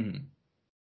 Mm-hmm.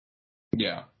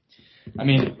 Yeah. I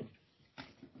mean,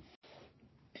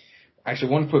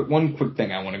 actually, one quick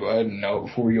thing I want to go ahead and note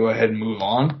before we go ahead and move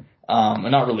on.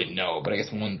 And not really no, but I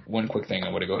guess one quick thing I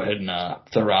want to go ahead and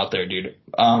throw out there, dude.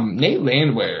 Nate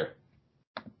Landwehr,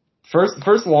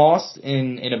 first loss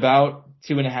in about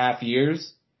 2.5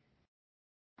 years.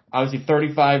 Obviously,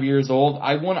 35 years old.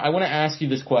 I want to ask you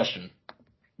this question: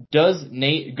 does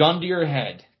Nate, gun to your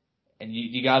head, and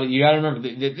you got to remember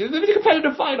there's a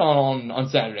competitive fight on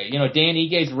Saturday. Dan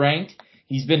Ige's ranked.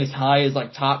 He's been as high as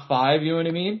like top 5. You know what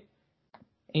I mean?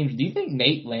 Angel, do you think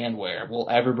Nate Landwehr will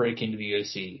ever break into the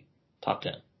UFC top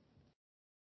 10?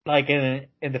 Like in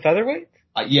the featherweight?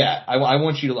 Yeah, I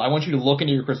want you to look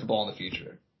into your crystal ball in the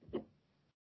future.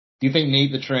 Do you think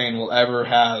Nate the Train will ever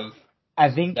have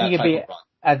I think he that could type be. of run?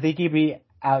 I think he'd be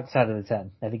outside of the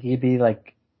 10. I think he'd be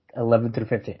like 11 through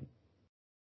 15.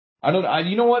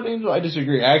 You know what, Angel? I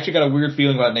disagree. I actually got a weird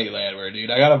feeling about Nate Landwehr,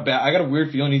 dude. I got a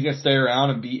weird feeling he's gonna stay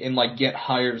around and like get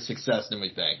higher success than we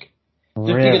think. Just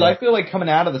because Really? I feel like coming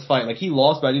out of this fight, like he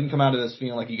lost, but I didn't come out of this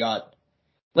feeling like he got.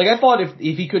 Like I thought if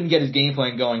he couldn't get his game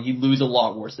plan going, he'd lose a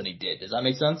lot worse than he did. Does that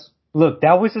make sense? Look,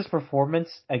 that was his performance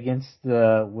against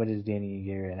what is Danny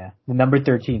Ige right now? The number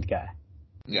 13th guy.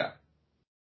 Yeah.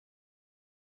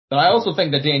 But I also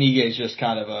think that Danny Ige is just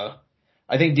kind of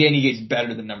I think Danny Ige is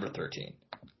better than number 13.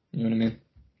 You know what I mean?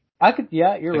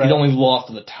 Yeah, you're Like right. he's only lost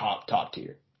to the top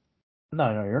tier.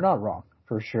 No, you're not wrong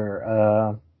for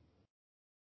sure.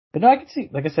 But no, I could see,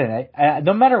 like I said,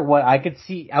 no matter what, I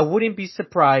wouldn't be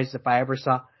surprised if I ever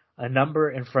saw a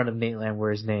number in front of Nate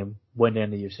Landwehr's name went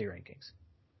in the UFC rankings.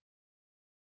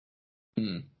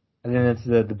 Hmm. I think that's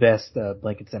the best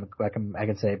blanket statement I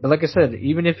can say. But like I said,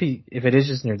 even if it is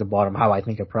just near the bottom, how I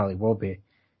think it probably will be,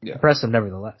 Yeah. impressive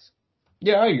nevertheless.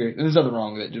 Yeah, I agree. There's nothing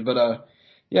wrong with it, but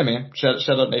yeah, man. Shout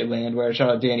out Nate Landwehr. Shout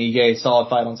out Danny Ige. Solid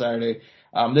fight on Saturday.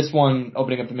 This one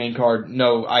opening up the main card.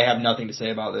 No, I have nothing to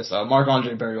say about this.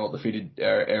 Marc-Andre Barriault defeated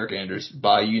Eric Anders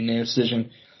by unanimous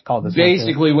decision. Call this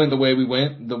Basically went the way we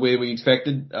went, the way we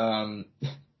expected. Gun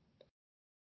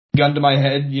to my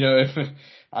head, you know, if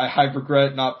I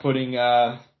regret not putting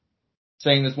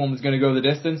saying this one was going to go the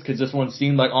distance because this one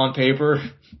seemed like on paper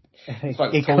this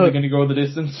fight was totally going to go the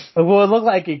distance. Well, it looked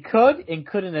like it could and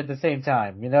couldn't at the same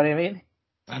time. You know what I mean?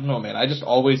 I don't know, man. I just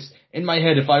always, in my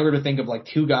head, if I were to think of like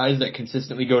two guys that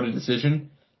consistently go to decision,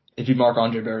 it'd be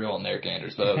Marc-Andre Barriault and Eric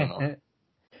Anders, but I don't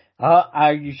know.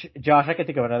 Josh, I can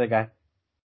think of another guy.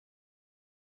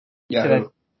 Yeah.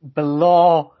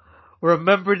 Bilal,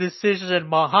 remember decision,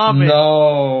 Muhammad.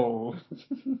 No.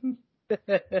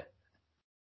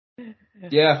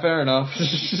 Yeah, fair enough.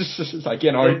 I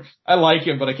can't argue. I like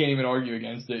him, but I can't even argue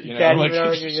against it. You know, can't even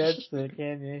argue against it,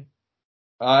 can you?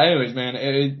 Anyways, man,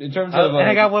 in terms of, and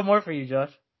I got one more for you, Josh.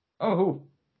 Oh, who?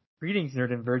 Greetings,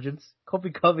 nerd and virgins.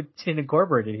 Colby Covington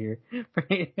Incorporated here.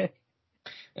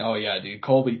 Oh yeah, dude,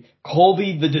 Colby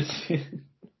the.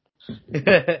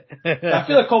 I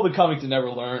feel like Colby Covington never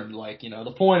learned, like, you know,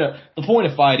 the point of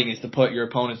fighting is to put your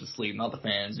opponents to sleep, not the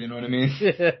fans. You know what I mean?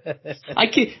 I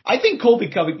think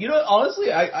Colby Covington. You know,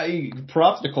 honestly, I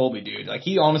props to Colby, dude. Like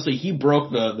he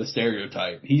broke the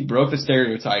stereotype. He broke the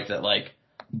stereotype that like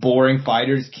boring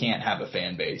fighters can't have a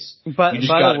fan base. But you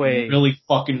just by gotta the way, be really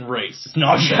fucking racist.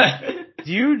 Not that.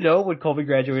 Do you know what Colby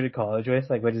graduated college with?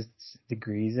 Like what his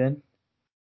degrees in?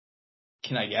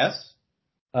 Can I guess?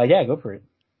 Yeah, go for it.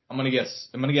 I'm gonna guess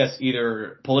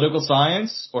either political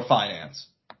science or finance.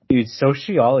 Dude,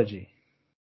 sociology.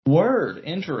 Word.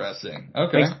 Interesting.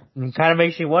 Okay. Kind of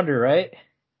makes you wonder, right?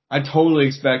 I totally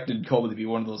expected Colby to be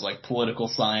one of those like political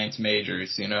science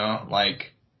majors, you know,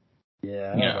 like.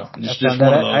 Yeah. You know, just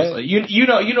one of those. Like, you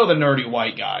know the nerdy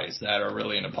white guys that are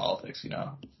really into politics, you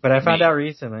know. But I found out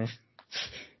recently.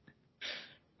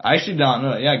 I actually don't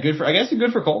know. Yeah, I guess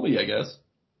good for Colby, I guess.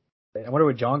 I wonder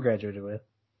what John graduated with.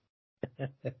 I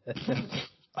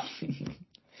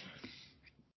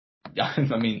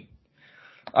mean,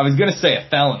 I was gonna say a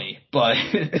felony, but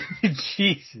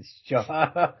Jesus, Josh.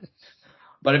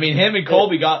 But I mean, him and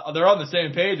Colby they're on the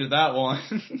same page with that one.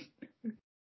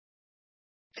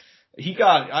 He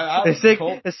got.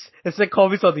 It's like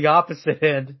Colby's on the opposite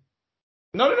end.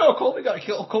 No. Colby got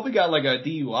like a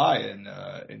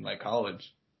DUI in like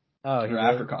college. Oh, or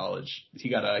after college,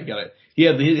 he had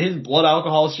his blood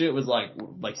alcohol shit was like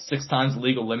 6 times the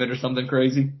legal limit or something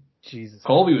crazy. Jesus.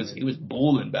 Colby was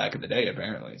bowling back in the day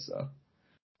apparently, so.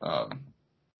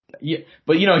 Yeah,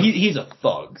 but you know he's a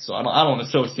thug, so I don't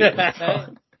associate with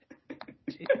thug.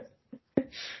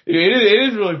 It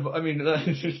is really. I mean,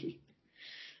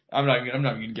 I'm not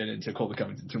gonna get into Colby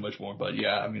Covington too much more, but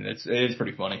yeah, I mean it is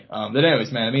pretty funny. But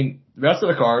anyways, man, I mean the rest of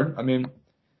the card, I mean.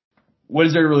 What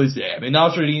is there to really say? I mean,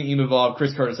 Nasruddin Imavov,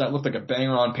 Chris Curtis, that looked like a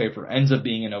banger on paper. Ends up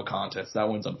being a no contest. That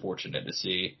one's unfortunate to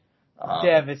see.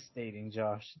 Devastating,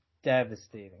 Josh.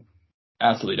 Devastating.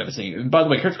 Absolutely devastating. And by the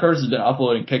way, Chris Curtis has been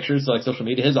uploading pictures to like social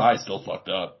media. His eye's still fucked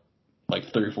up,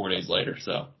 like 3 or 4 days later.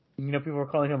 So. You know, people were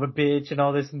calling him a bitch and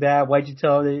all this and that. Why'd you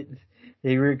tell that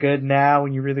you were good now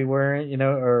when you really weren't? You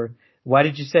know, or why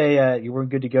did you say you weren't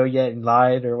good to go yet and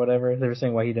lied or whatever? They were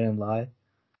saying why he didn't lie.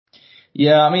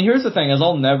 Yeah, I mean, here's the thing: is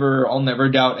I'll never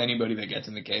doubt anybody that gets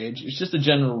in the cage. It's just a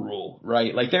general rule,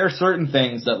 right? Like there are certain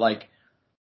things that like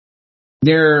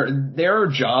there are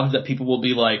jobs that people will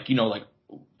be like, you know, like,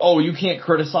 oh, you can't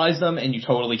criticize them, and you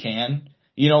totally can.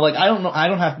 You know, like I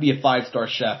don't have to be a 5-star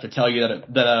chef to tell you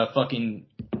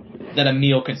that a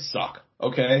meal can suck,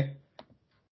 okay?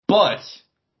 But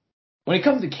when it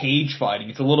comes to cage fighting,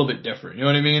 it's a little bit different. You know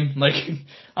what I mean? Like,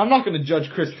 I'm not going to judge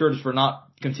Chris Curtis for not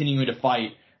continuing to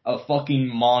fight a fucking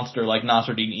monster like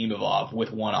Nasruddin Imavov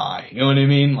with one eye. You know what I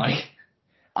mean? Like,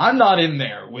 I'm not in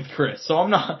there with Chris, so I'm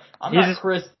not in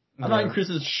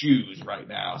Chris's shoes right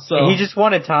now. So he just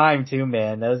wanted time too,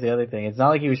 man. That was the other thing. It's not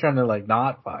like he was trying to like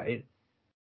not fight.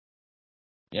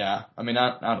 Yeah, I mean,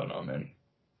 I don't know, man.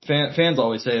 Fans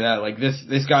always say that, like,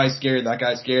 this guy's scared, that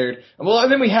guy's scared. Well,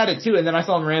 and then we had it too, and then I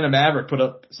saw Miranda Maverick put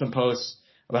up some posts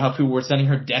about how people were sending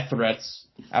her death threats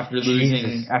after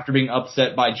after being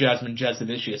upset by Jasmine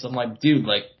Jasavicius. I'm like, dude,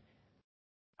 like,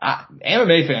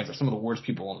 MMA fans are some of the worst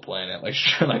people on the planet. Like,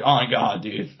 like, oh my god,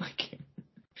 dude. Like,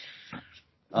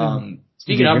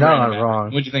 speaking of Miranda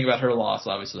Maverick, what'd you think about her loss,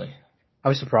 obviously? I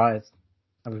was surprised.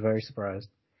 I was very surprised.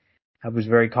 I was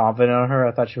very confident on her.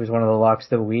 I thought she was one of the locks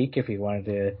of the week if you wanted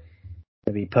to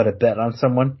maybe put a bet on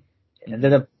someone.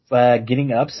 Ended up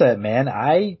getting upset, man.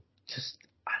 I just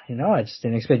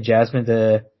didn't expect Jasmine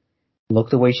to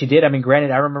look the way she did. I mean, granted,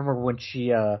 I remember when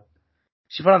she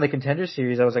put on the Contender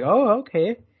Series, I was like, oh,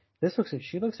 okay.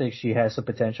 She looks like she has some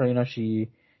potential. You know,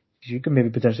 she could maybe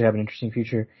potentially have an interesting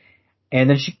future. And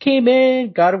then she came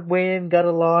in, got a win, got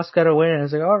a loss, got a win, and I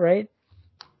was like, all right.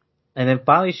 And then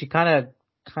finally she kind of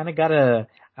got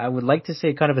I would like to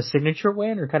say kind of a signature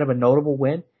win or kind of a notable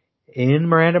win in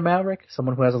Miranda Maverick,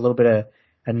 someone who has a little bit of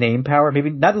a name power,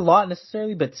 maybe not a lot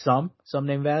necessarily, but some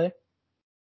name value.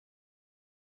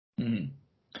 Mm-hmm.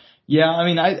 Yeah, I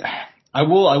mean, I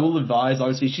will advise,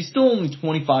 obviously, she's still only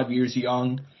 25 years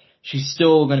young. She's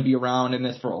still going to be around in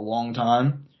this for a long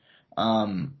time.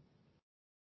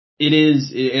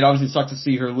 It obviously sucks to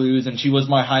see her lose, and she was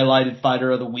my highlighted fighter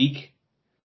of the week.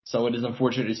 So it is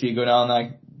unfortunate to see it go down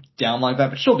like that,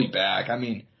 but she'll be back. I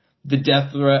mean, the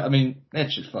death threat, I mean,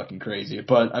 that's just fucking crazy.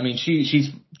 But I mean,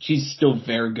 she's still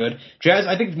very good.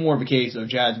 I think it's more of a case of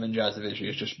Jasmine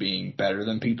Jasavicius just being better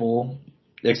than people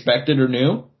expected or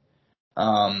knew.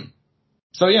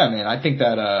 So yeah, man, I think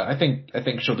that I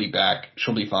think she'll be back.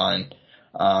 She'll be fine.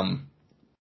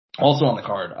 Also on the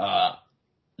card,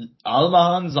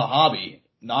 Almahan Zahabi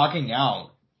knocking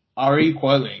out Ari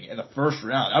Quayling in the first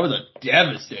round. That was a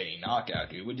devastating knockout,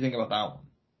 dude. What do you think about that one?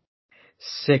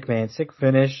 Sick, man. Sick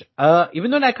finish.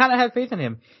 Even though I kind of had faith in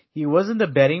him. He wasn't the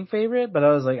betting favorite, but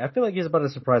I was like, I feel like he's about to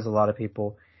surprise a lot of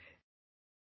people.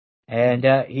 And,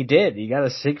 he did. He got a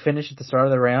sick finish at the start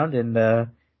of the round, and, I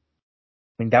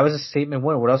mean, that was a statement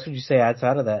win. What else would you say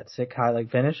outside of that sick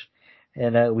highlight finish?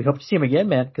 And, we hope to see him again,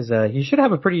 man, because, he should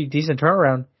have a pretty decent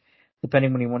turnaround,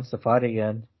 depending when he wants to fight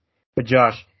again. But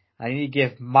Josh, I need to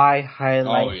give my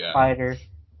highlight fighter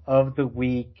of the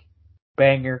week.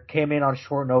 Banger, came in on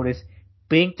short notice,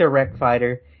 being the rec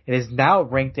fighter, and is now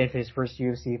ranked in for his first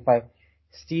UFC fight.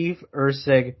 Steve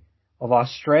Erceg of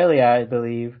Australia, I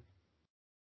believe.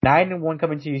 9-1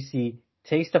 coming to UFC,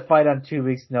 takes the fight on 2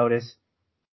 weeks notice.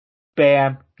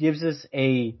 Bam, gives us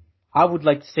I would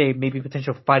like to say maybe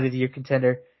potential fight of the year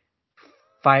contender.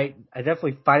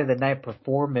 Definitely fight of the night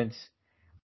performance.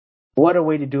 What a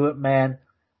way to do it, man.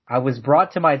 I was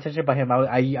brought to my attention by him.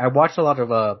 I watched a lot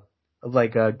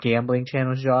of gambling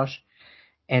channels, Josh,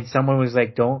 and someone was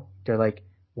like, they're like,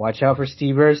 watch out for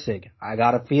Steve Erceg. I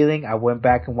got a feeling. I went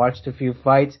back and watched a few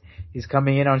fights. He's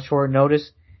coming in on short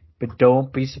notice, but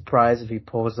don't be surprised if he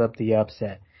pulls up the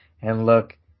upset. And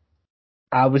look,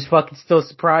 I was fucking still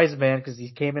surprised, man, because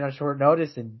he came in on short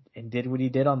notice and did what he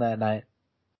did on that night.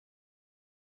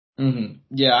 Mm-hmm.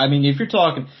 Yeah, I mean, if you're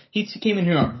talking, he came in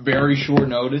here on very short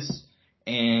notice,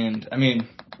 and I mean,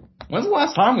 when's the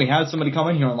last time we had somebody come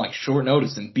in here on like short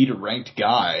notice and beat a ranked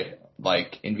guy,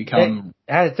 like, and become?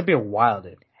 It had to be a while,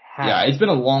 dude. Yeah, it's been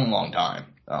a long time.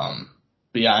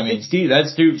 But yeah, I mean, Steve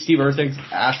Erceg's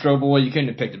Astro Boy. You couldn't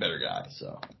have picked a better guy.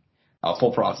 So,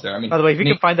 full props there. I mean, by the way, if you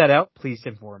can find that out, please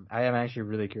inform. I am actually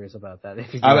really curious about that.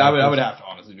 I would have to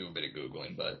honestly do a bit of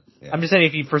googling, but yeah. I'm just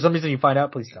saying, if for some reason you find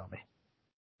out, please tell me.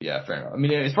 Yeah, fair enough. I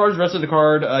mean, as far as the rest of the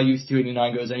card, UFC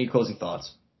 289 goes, any closing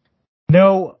thoughts?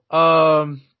 No,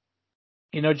 Josh,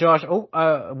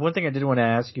 one thing I did want to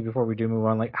ask you before we do move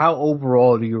on, like, how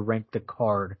overall do you rank the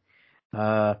card?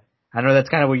 I know that's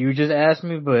kind of what you just asked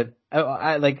me, but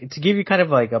I like, to give you kind of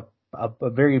like a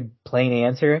very plain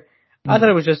answer, I thought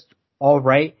it was just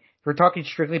alright. If we're talking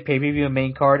strictly pay-per-view and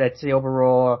main card, I'd say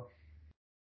overall,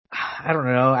 I don't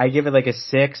know, I give it like a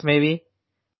 6 maybe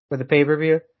for the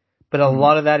pay-per-view. But a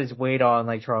lot of that is weighed on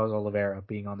like Charles Oliveira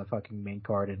being on the fucking main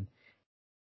card and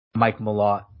Mike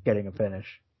Malott getting a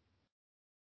finish.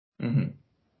 Mm-hmm.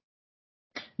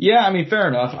 Yeah, I mean, fair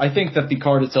enough. I think that the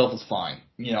card itself is fine.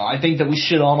 I think that we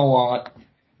shit on a lot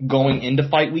going into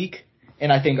fight week,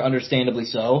 and I think understandably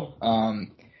so.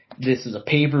 This is a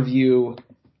pay-per-view.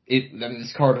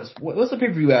 This card is, what's the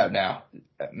pay-per-view at now?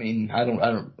 I mean, I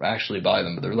don't actually buy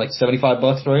them, but they're like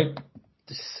 $75, right?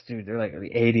 Dude, they're like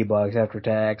 $80 after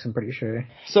tax, I'm pretty sure.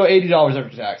 So $80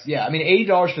 after tax. Yeah, I mean,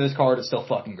 $80 for this card is still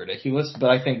fucking ridiculous,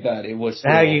 but I think that it was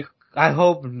still... I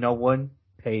hope no one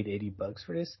paid $80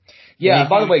 for this. Yeah,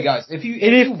 by the way, guys, if you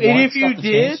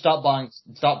did, stop buying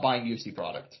UFC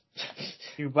product.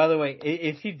 Dude, by the way,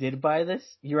 if you did buy this,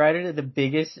 you're either the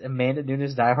biggest Amanda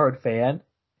Nunes diehard fan,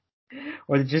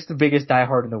 or just the biggest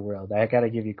diehard in the world. I gotta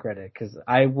give you credit, because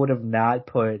I would have not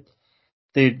put...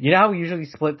 Dude, you know how we usually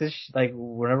split this, like,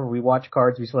 whenever we watch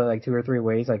cards, we split it like 2 or 3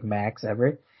 ways, like max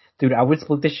ever? Dude, I would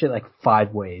split this shit like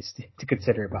 5 ways to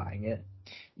consider buying it.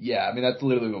 Yeah, I mean, that's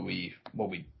literally what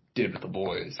we did with the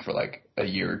boys for like a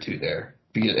year or 2 there.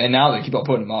 And now they keep on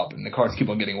putting them up, and the cards keep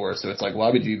on getting worse, so it's like, why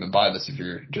would you even buy this if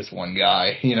you're just one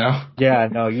guy, Yeah,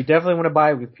 no, you definitely want to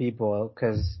buy it with people,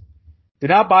 because do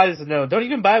not buy this, no, don't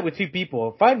even buy it with 2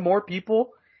 people. Find more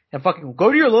people, and fucking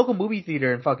go to your local movie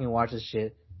theater and fucking watch this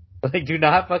shit. Like, do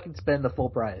not fucking spend the full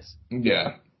price.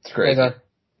 Yeah, it's crazy.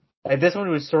 Like this one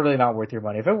was totally not worth your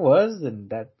money. If it was, then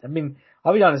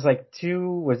I'll be honest, like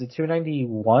was it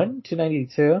 $291,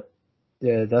 $292?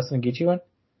 The Dustin Gaethje one?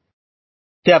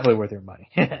 Definitely worth your money.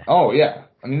 Oh yeah.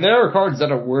 I mean, there are cards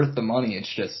that are worth the money.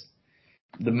 It's just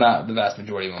the vast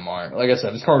majority of them aren't. Like I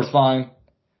said, this card was fine.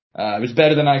 It was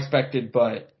better than I expected,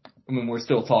 but I mean, we're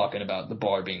still talking about the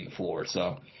bar being the floor,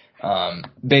 so... I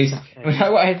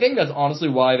think that's honestly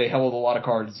why they held a lot of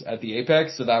cards at the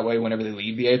Apex, so that way whenever they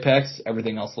leave the Apex,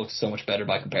 everything else looks so much better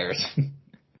by comparison.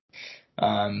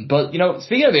 But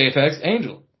speaking of the Apex,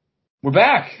 Angel, we're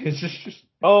back. It's just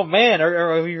oh man,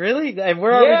 are we really? And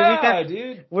where are we the week after?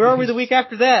 Dude. Where are we the week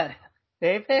after that?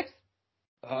 The Apex?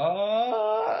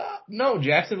 No,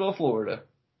 Jacksonville, Florida.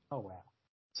 Oh wow.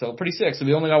 So pretty sick. So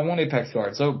we only got 1 Apex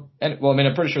card. So, I'm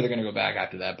pretty sure they're gonna go back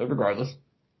after that, but regardless.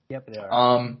 Yep, they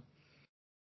are.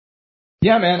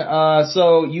 Yeah, man.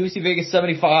 So UFC Vegas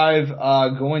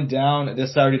 75, going down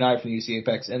this Saturday night for the UFC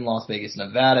Apex in Las Vegas,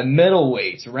 Nevada.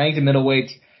 Middleweights, ranked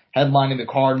middleweights, headlining the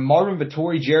card. Marvin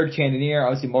Vettori, Jared Cannonier.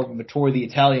 Obviously Marvin Vettori, the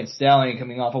Italian stallion,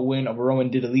 coming off a win over Roman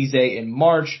Didalize in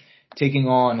March, taking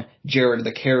on Jared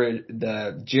the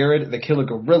Killer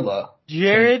Gorilla.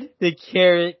 Jared the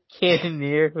Carrot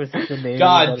Cannonier was the name.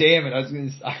 God damn it! I was gonna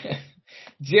say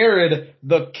Jared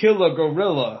the Killer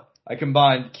Gorilla. I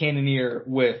combined Cannonier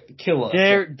with Killa.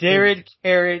 Jared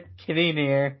Carrot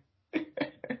Cannonier.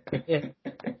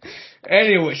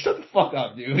 Anyway, shut the fuck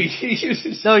up, dude.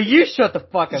 No, you shut the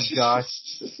fuck up, Josh.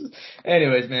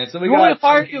 Anyways, man, so you want me to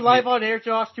fire you live on air,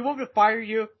 Josh? Do you want me to fire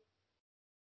you?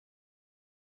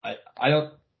 I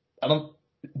don't.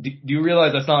 Do you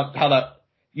realize that's not how that?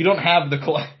 You don't have the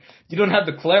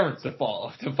clearance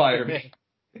to fire me.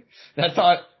 That's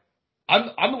not.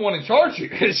 I'm the one in charge here.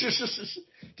 It's just.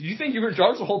 Did you think you were in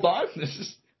charge the whole time?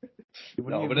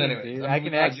 No, but anyway. I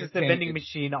can access the vending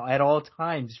machine at all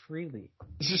times freely.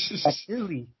 I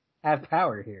really have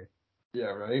power here. Yeah,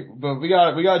 right. But we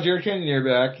got Jared Cannonier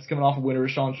back. He's coming off a win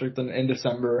with Sean Strickland in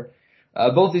December.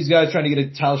 Both these guys trying to get a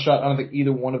title shot. I don't think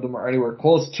either one of them are anywhere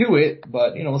close to it,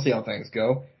 but we'll see how things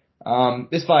go.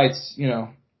 This fight's, I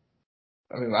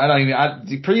mean,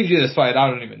 to preview this fight, I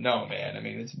don't even know, man. I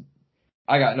mean,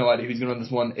 I got no idea who's going to win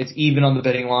this one. It's even on the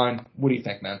betting line. What do you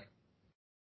think, man?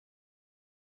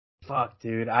 Fuck,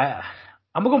 dude. I'm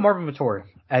going to go Marvin Vettori.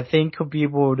 I think he'll be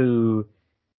able to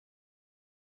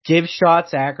give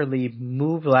shots accurately,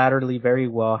 move laterally very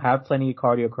well, have plenty of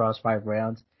cardio across 5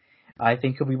 rounds. I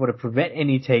think he'll be able to prevent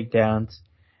any takedowns.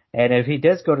 And if he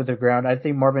does go to the ground, I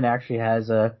think Marvin actually has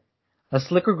a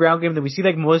slicker ground game that we see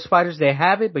like most fighters, they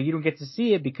have it, but you don't get to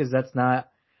see it because that's not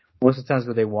most of the times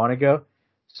where they want to go.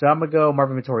 So I'm going to go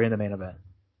Marvin Vettori in the main event.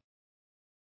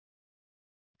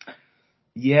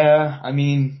 Yeah, I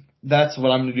mean, that's what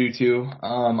I'm going to do too.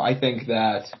 I think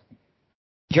that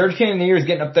Jared Cannonier is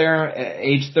getting up there at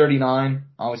age 39.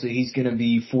 Obviously, he's going to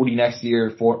be 40 next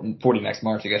year, 40 next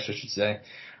March, I guess I should say.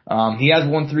 He has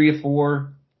won 3 of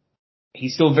 4.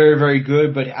 He's still very, very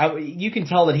good, but you can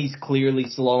tell that he's clearly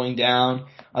slowing down.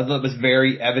 I thought it was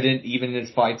very evident even in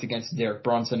his fights against Derek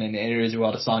Brunson and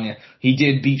Israel Adesanya. He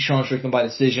did beat Sean Strickland by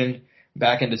decision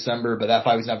back in December, but that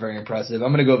fight was not very impressive.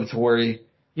 I'm going to go Vettori.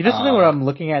 You know something what I'm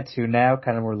looking at too now?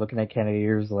 Kind of we're looking at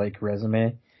Cannonier's like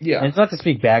resume. Yeah. And it's not to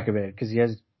speak back of it, because he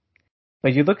has,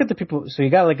 like you look at the people, so you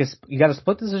got a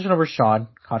split decision over Sean,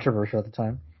 controversial at the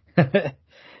time.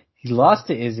 He lost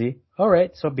to Izzy.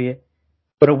 Alright, so be it.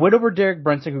 But a win over Derek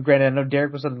Brunson, who granted I know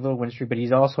Derek was on the little win streak, but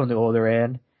he's also on the older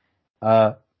end.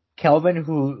 Kelvin,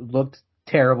 who looked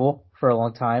terrible for a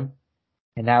long time,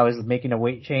 and now is making a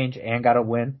weight change and got a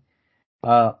win.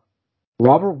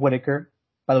 Robert Whitaker.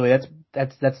 By the way,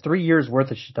 that's 3 years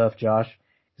worth of stuff, Josh.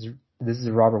 This is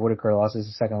a Robert Whitaker loss. This is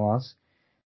his second loss.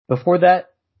 Before that,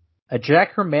 a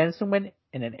Jack Hermanson win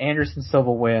and an Anderson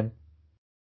Silva win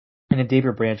and a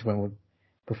David Branch win.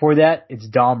 Before that, it's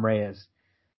Dom Reyes.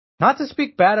 Not to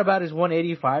speak bad about his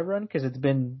 185 run because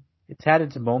it's had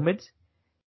its moments.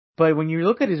 But when you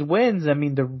look at his wins, I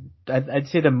mean, I'd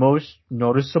say the most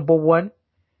noticeable one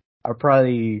are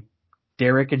probably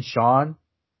Derek and Sean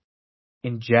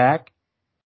and Jack.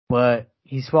 But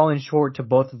he's falling short to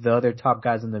both of the other top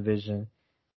guys in the division.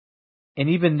 And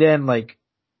even then, like,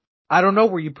 I don't know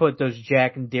where you put those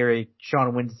Jack and Derek,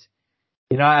 Sean wins.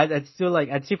 You know, I'd still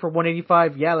I'd say for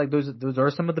 185, yeah, like those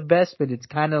are some of the best, but it's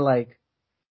kind of like,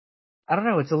 I don't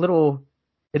know,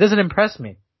 it doesn't impress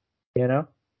me, you know?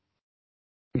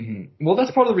 Mm-hmm. Well,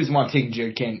 that's part of the reason why I'm taking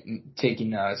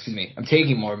I'm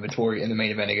taking Marvin Vettori in the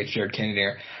main event against Jared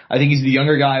Cannonier. I think he's the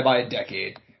younger guy by a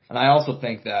decade, and I also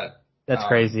think that that's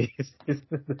crazy.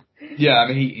 Yeah, I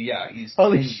mean, he's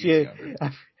holy shit.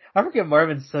 I forget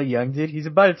Marvin's so young, dude. He's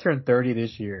about to turn 30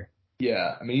 this year.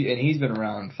 Yeah, I mean, and he's been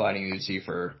around fighting UFC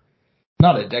for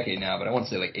not a decade now, but I want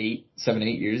to say like 8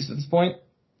 years at this point.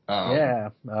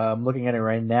 I'm looking at it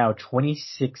right now.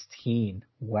 2016.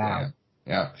 Wow.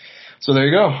 Yeah. So there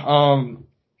you go.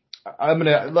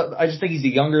 I just think he's a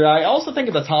younger guy. I also think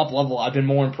at the top level, I've been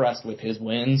more impressed with his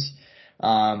wins.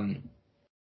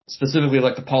 Specifically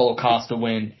like the Paulo Costa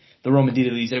win, the Roman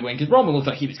Diaz win, because Roman looked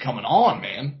like he was coming on,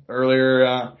 man,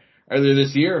 earlier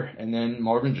this year, and then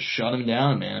Marvin just shut him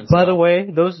down, man. By the way,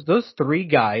 those 3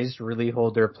 guys really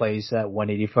hold their place at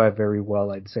 185 very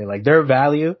well, I'd say. Like, their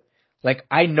value, like,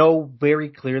 I know very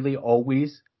clearly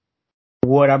always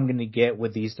what I'm going to get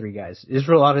with these 3 guys.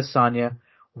 Israel Adesanya,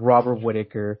 Robert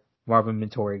Whitaker, Marvin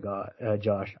Vettori,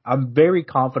 Josh. I'm very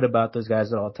confident about those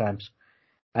guys at all times.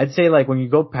 I'd say, like, when you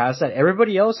go past that,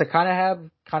 everybody else, I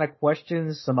kind of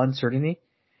questions, some uncertainty.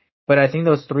 But I think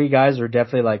those 3 guys are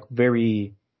definitely, like,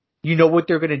 very, you know what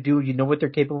they're going to do, you know what they're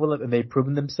capable of, and they've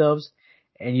proven themselves.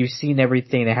 And you've seen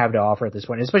everything they have to offer at this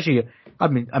point. Especially, I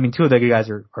mean, 2 of the guys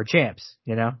are champs,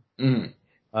 you know?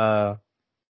 Mm-hmm.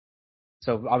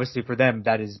 So obviously for them,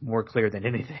 that is more clear than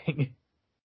anything.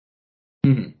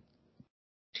 Mm-hmm.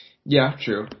 Yeah,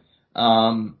 true.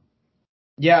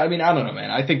 Yeah, I mean, I don't know, man.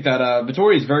 I think that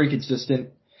Vettori is very consistent.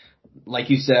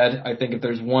 Like you said, I think if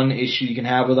there's one issue you can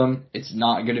have with him, it's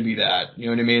not going to be that. You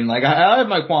know what I mean? Like, I have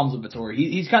my qualms with Vettori.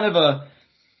 He's kind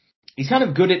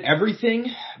of good at everything,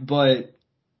 but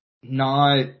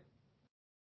doesn't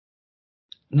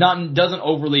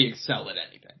overly excel at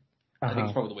anything. I think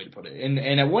it's probably the way to put it. And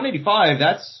at 185,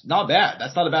 that's not bad.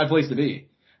 That's not a bad place to be.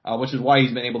 Which is why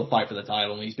he's been able to fight for the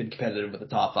title, and he's been competitive with the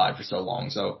top 5 for so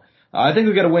long. So, I think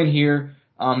we got a win here.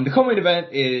 The co-main event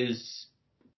is,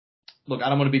 look, I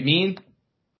don't want to be mean.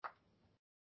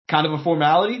 Kind of a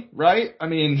formality, right? I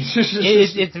mean,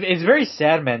 it's very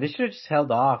sad, man. They should have just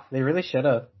held off. They really should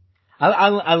have.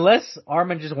 Unless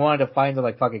Arman just wanted to find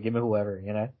like, fuck it, give me whoever,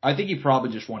 you know? I think he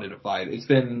probably just wanted to fight. It's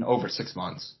been over 6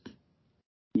 months.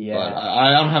 Yeah. But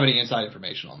I don't have any inside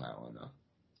information on that one, though.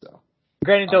 So.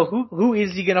 Granted, though, who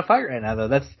is he gonna fight right now, though?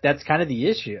 That's kind of the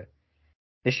issue.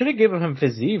 They should have given him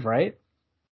Fiziev, right?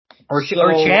 Or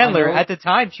Chandler. At the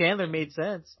time, Chandler made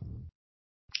sense.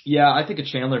 Yeah, I think a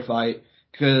Chandler fight,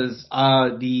 because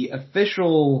the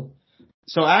official.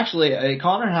 So actually,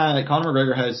 Conor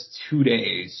McGregor has 2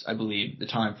 days, I believe, the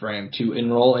time frame to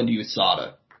enroll into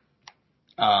USADA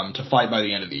to fight by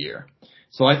the end of the year.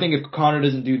 So I think if Conor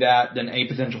doesn't do that, then a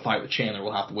potential fight with Chandler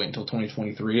will have to wait until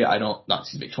 2023.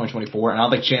 2024. And I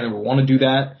don't think Chandler will want to do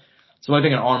that. So I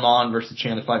think an Arman versus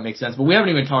Chandler fight makes sense. But we haven't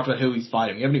even talked about who he's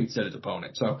fighting. We haven't even said his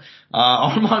opponent. So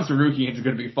Arman Tsarukyan is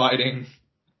going to be fighting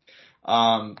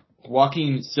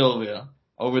Joaquin Silva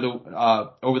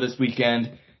over this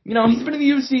weekend. You know, he's been in the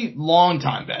UFC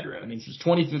long-time veteran. I mean, since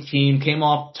 2015, came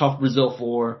off tough Brazil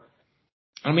 4.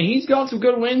 I mean, he's got some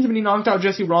good wins. I mean, he knocked out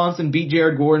Jesse Ronson, beat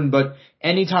Jared Gordon, but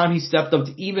anytime he stepped up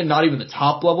to not even the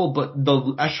top level, but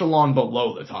the echelon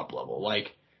below the top level,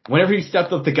 like, whenever he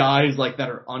stepped up to guys like that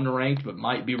are unranked but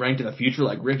might be ranked in the future,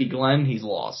 like Ricky Glenn, he's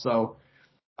lost. So,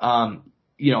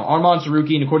 you know, Arman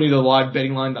Tsarukyan, according to the live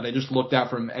betting line that I just looked at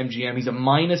from MGM, he's a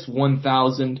minus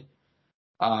 1,000.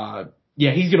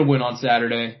 Yeah, he's gonna win on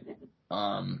Saturday.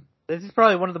 This is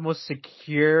probably one of the most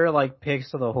secure, like,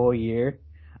 picks of the whole year.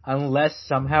 Unless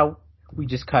somehow we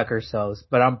just cuck ourselves.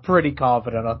 But I'm pretty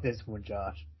confident on this one,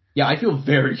 Josh. Yeah, I feel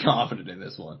very confident in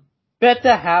this one. Bet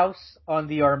the house on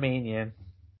the Armenian.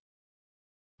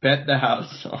 Bet the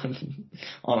house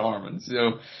on Armin.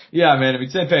 So yeah, man. I mean,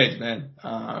 same page, man.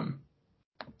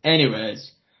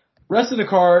 Anyways, rest of the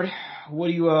card. What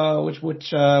do you which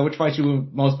fights you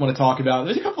most want to talk about?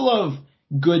 There's a couple of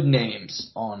good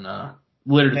names on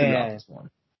littered throughout this one.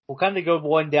 We'll kind of go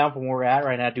one down from where we're at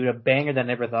right now, dude. A banger that I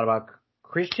never thought about.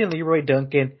 Christian Leroy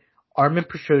Duncan, Armin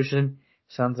Petrosyan.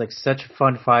 Sounds like such a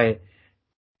fun fight.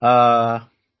 CLD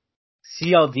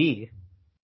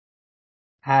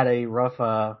had a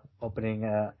rough opening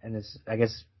in his, I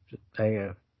guess,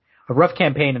 a rough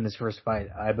campaign in this first fight.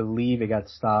 I believe it got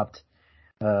stopped.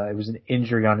 It was an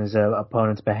injury on his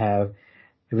opponent's behalf.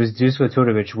 It was Dusko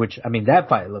Tudovic, which, I mean, that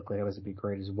fight looked like it was to be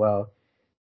great as well.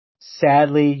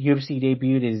 Sadly, UFC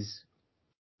debut is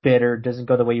bitter, doesn't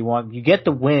go the way you want. You get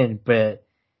the win, but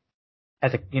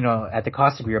at the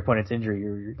cost of your opponent's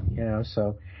injury,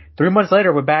 so 3 months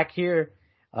later, we're back here,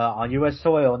 on U.S.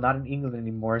 soil, not in England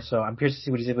anymore, so I'm curious to see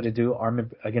what he's able to do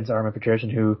against Armin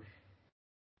Petrosyan, who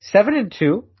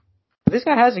 7-2. This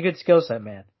guy has a good skill set,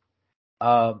 man.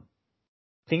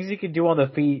 Things he can do on the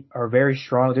feet are very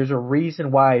strong. There's a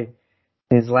reason why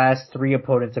his last 3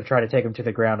 opponents have tried to take him to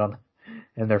the ground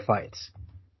in their fights.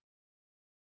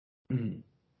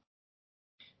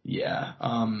 Yeah.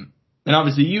 And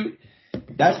obviously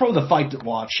that's probably the fight to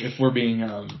watch if we're being,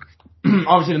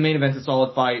 obviously the main event's a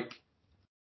solid fight.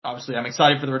 Obviously I'm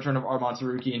excited for the return of Arman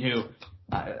Tsarukyan, who,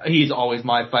 he's always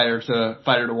my fighter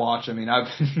to watch. I mean, I've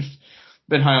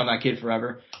been high on that kid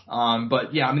forever.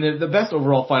 But yeah, I mean, the best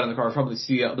overall fight on the card is probably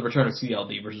the return of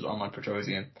CLD versus Arman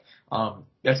Petrosyan.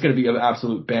 That's going to be an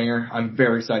absolute banger. I'm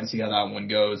very excited to see how that one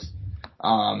goes.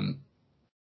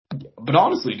 But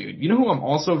honestly, dude, you know who I'm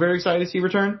also very excited to see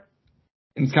return?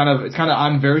 And it's kind of,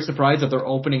 I'm very surprised that they're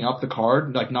opening up the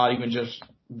card, like not even just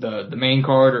the main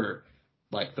card or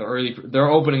like they're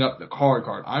opening up the card.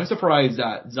 I'm surprised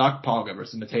that Zach Palga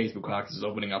versus Mateusz Bukauskas is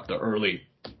opening up the early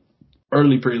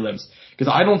prelims. Because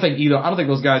I don't think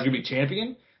those guys are going to be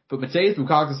champion, but Mateusz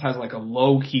Bukauskas has like a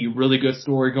low-key, really good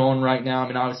story going right now. I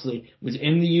mean, obviously, was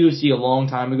in the UFC a long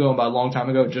time ago, and by a long time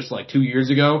ago, just like 2 years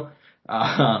ago.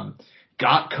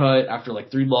 Got cut after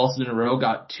like 3 losses in a row,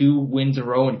 got 2 wins in a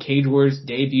row in Cage Wars,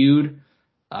 debuted,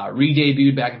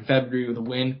 re-debuted back in February with a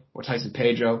win over Tyson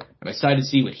Pedro. I'm excited to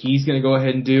see what he's going to go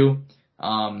ahead and do.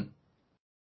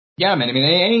 Yeah, man, I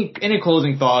mean, any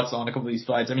closing thoughts on a couple of these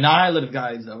fights? I mean, I highlighted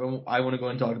guys I want to go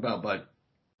ahead and talk about, but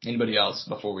anybody else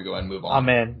before we go ahead and move on? Oh,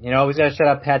 man, we gotta shout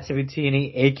out Pat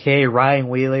Sabatini, a.k.a. Ryan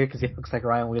Wheeler, because he looks like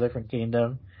Ryan Wheeler from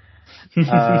Kingdom.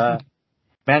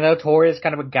 Manuel Torres is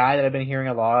kind of a guy that I've been hearing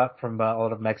a lot from a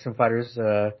lot of Mexican fighters.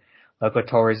 Loco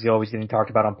Torres is always getting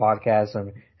talked about on podcasts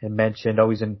and mentioned,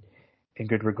 always in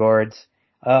good regards.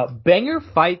 Banger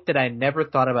fight that I never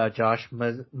thought about, Josh.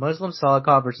 Muslim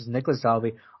Salikov versus Nicholas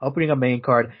Dalby, opening a main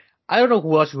card. I don't know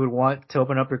who else you would want to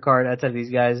open up your card outside of these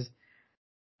guys,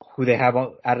 who they have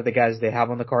out of the guys they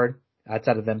have on the card,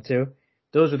 outside of them too.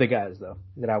 Those are the guys, though,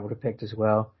 that I would have picked as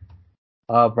well.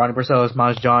 Ronnie Barcelos,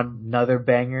 Maz John, another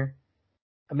banger.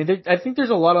 I mean, I think there's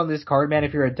a lot on this card, man.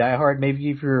 If you're a diehard, maybe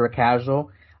if you're a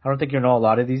casual, I don't think you'll know a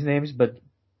lot of these names, but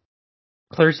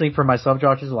personally for myself,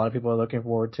 Josh, there's a lot of people are looking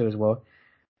forward to as well.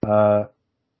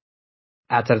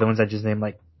 Outside of the ones I just named,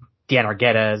 like Dan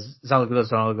Argueta, Zama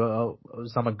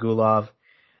Gulov,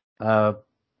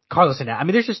 Carlos Sena. I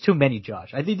mean, there's just too many,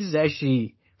 Josh. I think this is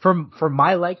actually, for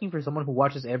my liking, for someone who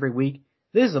watches every week,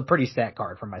 this is a pretty stacked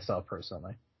card for myself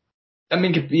personally. I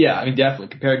mean, yeah, I mean, definitely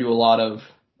compared to a lot of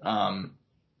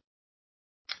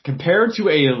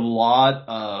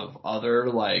other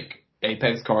like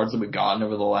Apex cards that we've gotten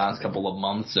over the last couple of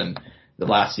months and the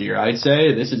last year, I'd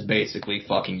say this is basically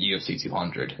fucking UFC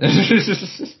 200.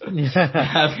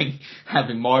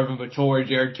 having Marvin Vettori,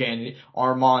 Jared Kennedy,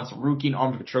 Arman Tsarukyan,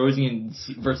 Armin Petrosyan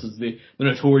versus the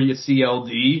notorious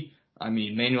CLD. I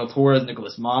mean, Manuel Torres,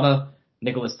 Nicholas Mata,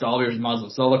 Nicholas Dalby versus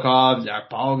Muslim Salikov, Zach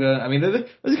Palga. I mean,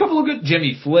 there's a couple of good.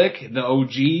 Jimmy Flick, the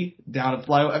OG, down at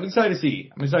Flyweight. I'm excited to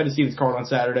see this card on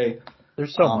Saturday.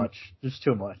 There's so much. There's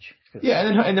too much. Yeah,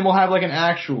 and then we'll have like an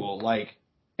actual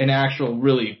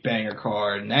really banger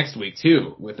card next week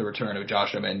too, with the return of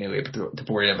Joshua and Nelia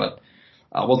Taporia. But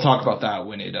we'll talk about that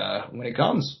when it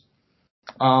comes.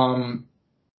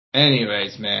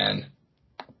 Anyways, man.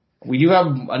 We do have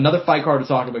another fight card to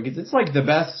talk about because it's like the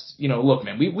best, look,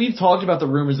 man, we've talked about the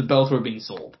rumors of Bellator being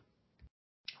sold.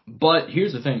 But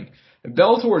here's the thing. If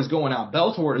Bellator is going out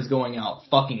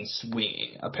fucking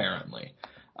swinging, apparently.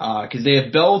 Cause they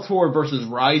have Bellator versus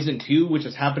Ryzen 2, which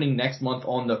is happening next month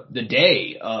on the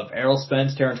day of Errol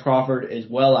Spence, Terrence Crawford, as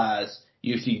well as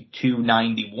UFC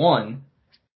 291.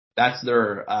 That's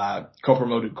their,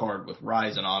 co-promoted card with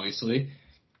Ryzen, obviously.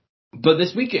 But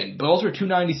this weekend, Bellator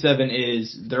 297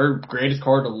 is their greatest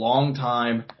card in a long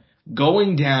time,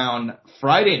 going down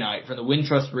Friday night from the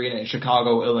Wintrust Arena in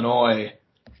Chicago, Illinois,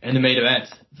 in the main event,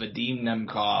 Vadim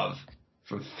Nemkov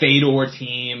from Fedor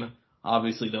team,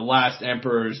 obviously the last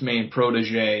Emperor's main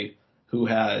protege, who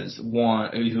has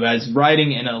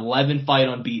riding an 11 fight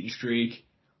unbeaten streak,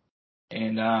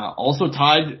 and also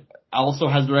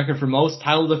has the record for most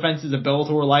title defenses in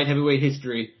Bellator light heavyweight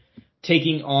history,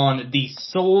 taking on the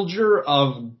Soldier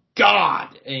of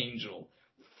God, Angel,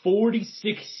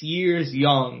 46 years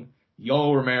young,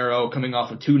 Yoel Romero, coming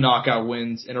off of 2 knockout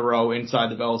wins in a row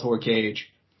inside the Bellator cage.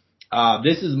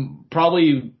 This is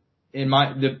probably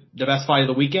the best fight of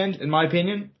the weekend, in my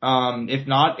opinion. If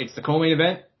not, it's the co-main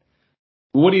event.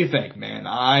 What do you think, man?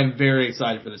 I'm very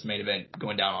excited for this main event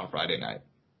going down on Friday night.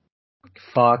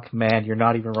 Fuck, man, you're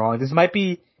not even wrong. This might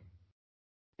be,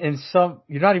 you're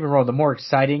not even wrong, the more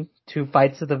exciting 2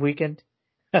 fights of the weekend.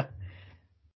 To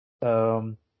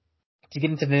get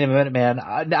into the main event, man,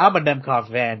 I'm a Nemkov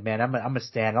fan, man. I'm a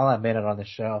stan. I'll admit it on the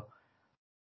show.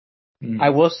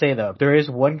 I will say, though, there is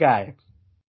one guy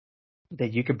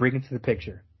that you could bring into the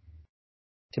picture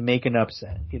to make an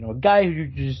upset. You know, a guy who you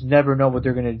just never know what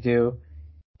they're going to do.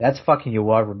 That's fucking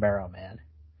Yoel Romero, man.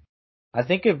 I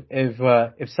think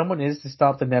if someone is to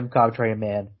stop the Nemkov train,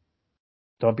 man,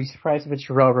 don't be surprised if it's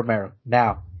Yoel Romero.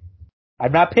 Now,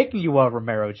 I'm not picking Yoel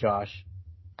Romero, Josh.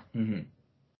 Mm-hmm.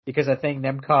 Because I think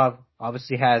Nemkov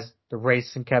obviously has the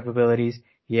racing capabilities.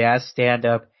 He has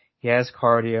stand-up. He has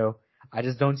cardio. I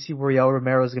just don't see where Yoel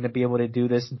Romero is going to be able to do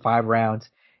this in 5 rounds.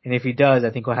 And if he does, I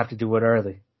think we'll have to do it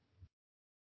early.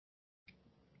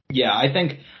 Yeah, I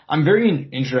think I'm very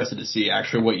interested to see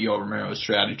actually what Yoel Romero's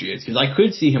strategy is, because I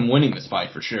could see him winning this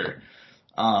fight for sure.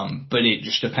 But it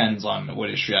just depends on what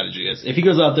his strategy is. If he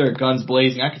goes out there guns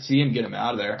blazing, I could see him get him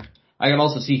out of there. I could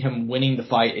also see him winning the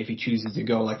fight if he chooses to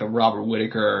go like the Robert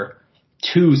Whittaker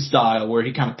 2 style, where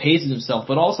he kind of paces himself.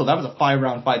 But also, that was a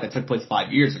 5-round fight that took place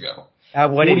 5 years ago.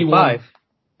 At 185.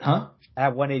 Huh?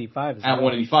 At 185. At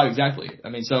 185, exactly. I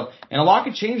mean, and a lot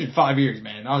could change in 5 years,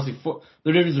 man. Honestly,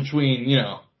 the difference between,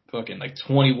 fucking like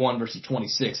 21 versus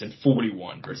 26 and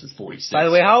 41 versus 46. By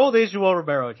the way, how old is Yoel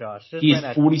Romero, Josh? He is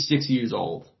 46 years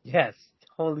old. Yes.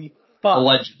 Holy fuck.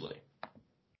 Allegedly.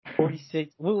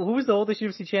 46. Who was the oldest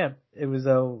UFC champ? It was,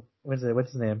 what's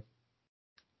his name?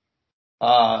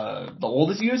 The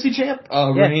oldest UFC champ?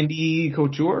 Randy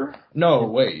Couture? No,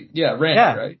 wait. Yeah,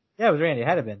 Randy, right? Yeah, it was Randy. It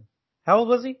had to have been. How old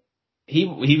was he? He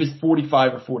was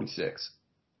 45 or 46.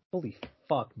 Holy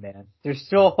fuck, man. There's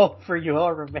still hope for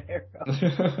Yoel Romero.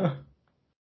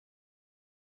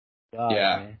 God,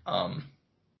 yeah. Man.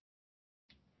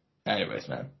 Anyways,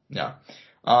 man. Yeah.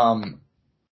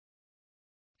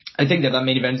 I think that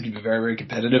main event is going to be very, very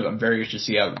competitive. I'm very interested to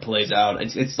see how it plays out.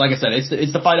 It's like I said,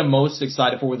 it's the fight I'm most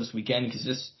excited for this weekend,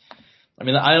 because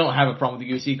I don't have a problem with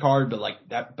the UFC card, but like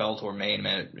that Bellator main,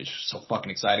 man, it's just so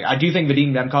fucking exciting. I do think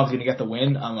Vadim Nemkov is going to get the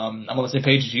win. I'm on the same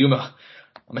page as you.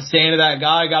 I'm a fan of that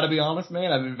guy, gotta be honest,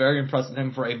 man. I've been very impressed with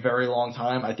him for a very long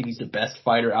time. I think he's the best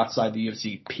fighter outside the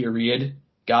UFC, period.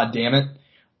 God damn it.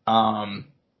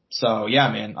 So yeah,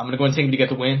 man, I'm gonna go and take him to get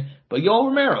the win. But Yoel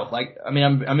Romero,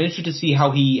 I'm interested to see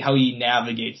how he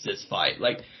navigates this fight.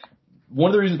 Like,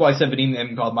 one of the reasons why I said Vadim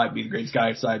Nemkov might be the greatest guy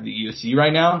outside the UFC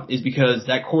right now is because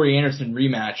that Corey Anderson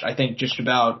rematch, I think just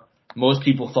about most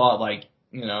people thought, like,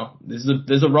 this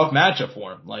is a rough matchup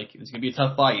for him. Like, it's gonna be a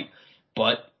tough fight.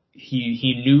 But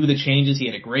he knew the changes, he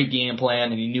had a great game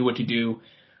plan, and he knew what to do.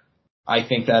 I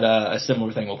think that a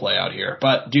similar thing will play out here.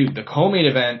 But dude, the co-main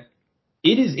event,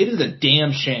 it is a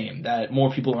damn shame that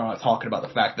more people are not talking about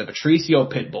the fact that Patricio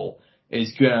Pitbull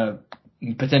is gonna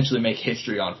potentially make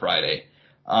history on Friday.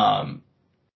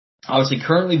 Obviously,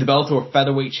 currently the Bellator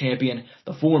featherweight champion,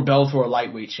 the former Bellator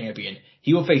lightweight champion.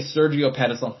 He will face Sergio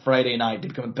Pettis on Friday night to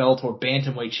become a Bellator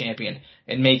bantamweight champion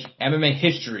and make MMA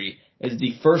history as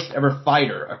the first ever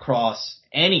fighter across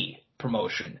any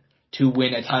promotion to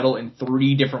win a title in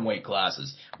 3 different weight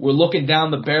classes. We're looking down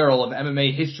the barrel of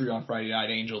MMA history on Friday Night,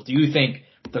 Angel. Do you think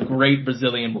the great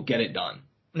Brazilian will get it done?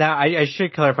 Now, I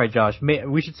should clarify, Josh.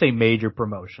 We should say major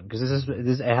promotion, because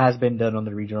it has been done on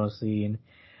the regional scene.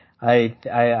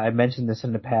 I mentioned this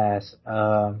in the past.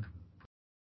 Juan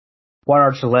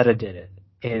Archuleta did it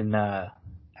in I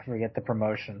forget the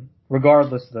promotion.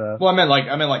 Regardless, Well, I meant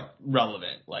like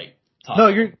relevant, like. No,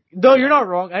 you're not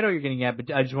wrong. I know you're getting at,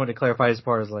 but I just wanted to clarify as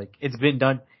far as like it's been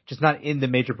done, just not in the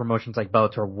major promotions like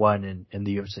Bellator 1 and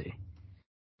the UFC.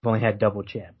 We've only had double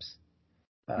champs.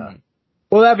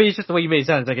 Well, that means just the way you made it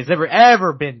sound. It's like it's never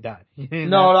ever been done.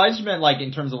 No, I just meant like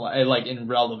in terms of like in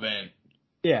relevant.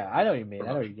 Yeah, I know what you mean. I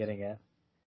know what you're getting at.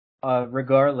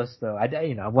 Regardless, though, I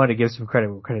wanted to give some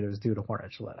credit where credit was due to Juan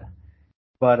Archuleta.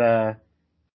 But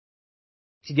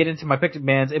to get into my pick,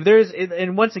 man,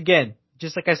 and once again,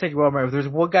 just like I said, if there's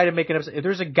one guy to make it up, if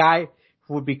there's a guy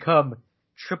who would become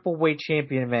triple weight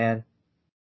champion, man,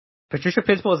 Patricio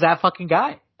Pitbull is that fucking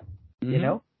guy. Mm-hmm. You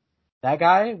know, that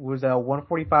guy was a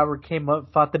 145er, came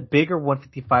up, fought the bigger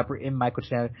 155er in Michael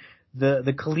Chandler,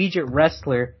 the collegiate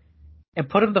wrestler, and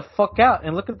put him the fuck out.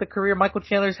 And look at the career Michael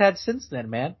Chandler's had since then,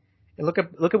 man. And look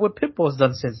at what Pitbull's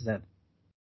done since then.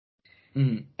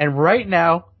 Mm-hmm. And right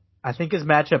now, I think his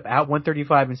matchup at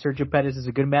 135 and Sergio Pettis is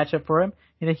a good matchup for him,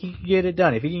 and he can get it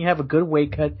done. If he can have a good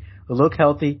weight cut, look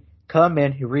healthy, come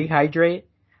in, rehydrate,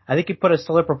 I think he put a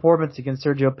solid performance against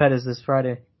Sergio Pettis this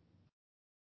Friday.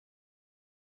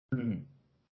 Mm-hmm.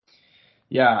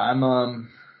 Yeah, I've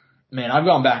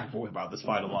gone back and forth about this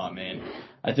fight a lot, man.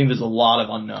 I think there's a lot of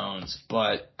unknowns,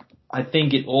 but I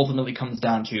think it ultimately comes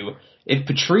down to if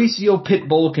Patricio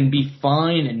Pitbull can be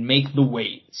fine and make the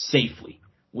weight safely,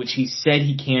 which he said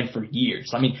he can for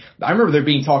years. I mean, I remember there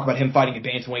being talk about him fighting at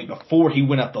bantamweight before he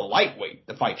went up to lightweight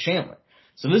to fight Chandler.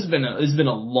 So this has been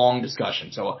a long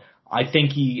discussion. So I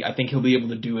think he'll be able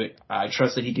to do it. I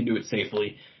trust that he can do it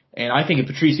safely. And I think if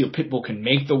Patricio Pitbull can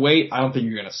make the weight, I don't think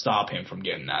you're going to stop him from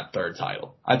getting that third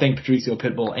title. I think Patricio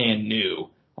Pitbull and New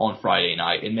on Friday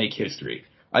night and make history.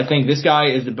 I think this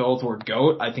guy is the Bellator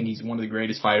GOAT. I think he's one of the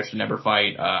greatest fighters to never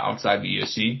fight outside the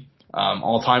UFC.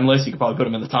 All-time list, you could probably put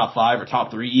him in the top 5 or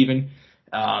top 3 even.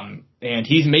 And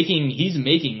he's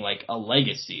making like a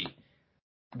legacy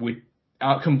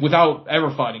without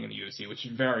ever fighting in the UFC, which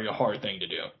is a very hard thing to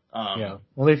do. Yeah,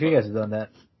 only a few guys have done that.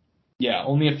 Yeah,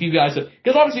 only a few guys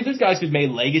because obviously there's guys who've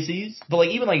made legacies, but like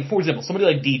even like for example, somebody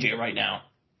like DJ right now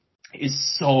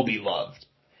is so beloved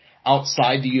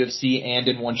outside the UFC and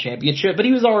in one championship, but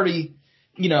he was already,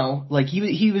 like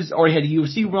he was already had a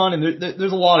UFC run, and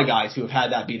there's a lot of guys who have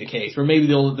had that be the case, where maybe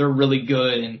they're really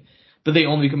good but they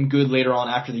only become good later on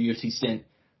after the UFC stint.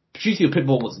 Patricio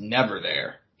Pitbull was never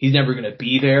there. He's never going to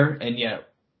be there, and yet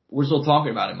we're still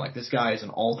talking about him like this guy is an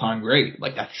all-time great.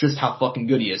 Like that's just how fucking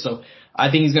good he is. So I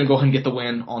think he's going to go ahead and get the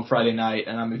win on Friday night,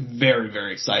 and I'm very,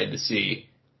 very excited to see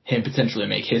him potentially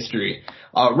make history.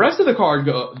 Rest of the card,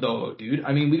 though, dude.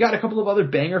 I mean, we got a couple of other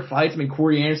banger fights. I mean,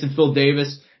 Corey Anderson, Phil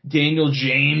Davis, Daniel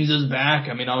James is back.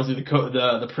 I mean, obviously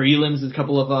the prelims, there's a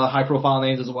couple of high-profile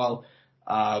names as well.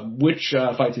 Which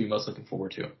fights are you most looking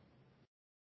forward to?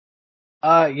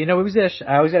 I always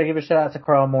gotta give a shout out to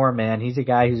Carl Moore, man. He's a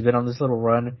guy who's been on this little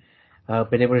run,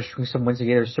 been able to string some wins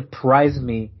together. Surprised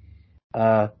me,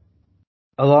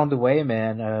 along the way,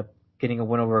 man. Getting a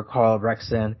win over Carl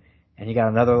Rexon, and he got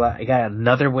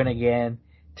another win again,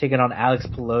 taking on Alex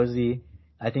Pelosi.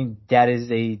 I think that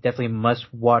is a definitely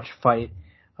must-watch fight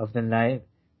of the night.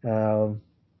 And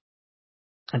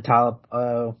Talib,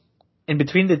 in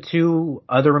between the two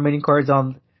other remaining cards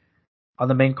on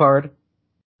the main card,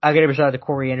 I gotta give a shout out to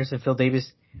Corey Anderson, Phil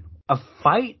Davis. A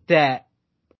fight that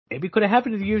maybe could have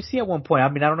happened in the UFC at one point. I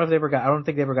mean, I don't think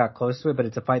they ever got close to it, but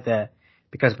it's a fight that,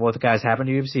 because both guys happened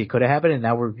in the UFC, it could have happened, and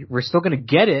now we're still gonna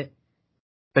get it,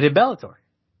 but in Bellator.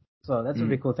 So that's a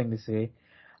pretty cool thing to see.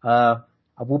 I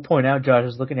will point out, Josh, I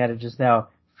was looking at it just now,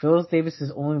 Phil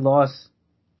Davis's only loss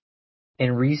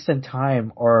in recent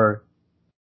time are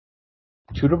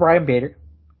 2 to Brian Bader,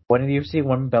 1 in the UFC,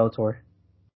 1 in Bellator.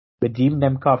 Vadim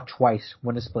Nemkov twice,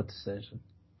 won a split decision.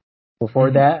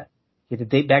 Before that, you had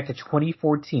to date back to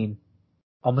 2014,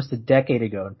 almost a decade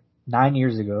ago, 9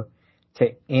 years ago,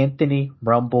 to Anthony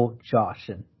Rumble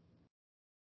Johnson.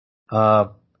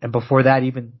 And before that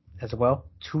even as well,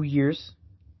 2 years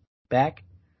back,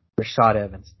 Rashad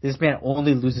Evans. This man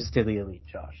only loses to the elite,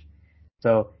 Josh.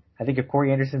 So I think if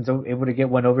Corey Anderson's able to get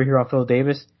one over here on Phil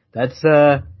Davis, that's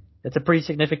a pretty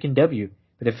significant W.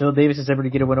 But if Phil Davis is able to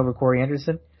get a win over Corey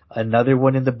Anderson, another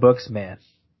one in the books, man.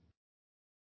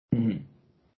 Mm-hmm.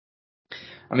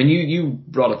 I mean, you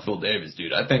brought up Phil Davis,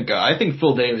 dude. I think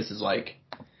Phil Davis is like,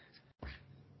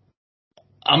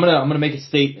 I'm gonna make a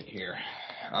statement here,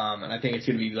 and I think it's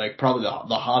gonna be like probably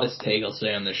the hottest take I'll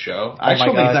say on this show. I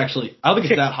don't think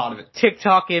it's that hot of a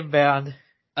TikTok inbound.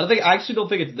 I actually don't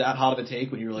think it's that hot of a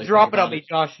take when you really drop it on me,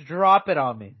 Josh. Drop it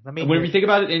on me. When you think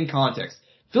about it in context,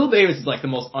 Phil Davis is like the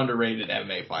most underrated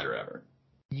MMA fighter ever.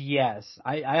 Yes,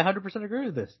 I 100% agree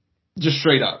with this. Just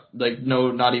straight up, like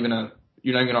you're not even gonna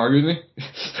argue with me?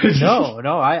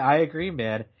 No, I agree,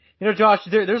 man. Josh,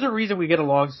 there's a reason we get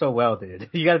along so well, dude.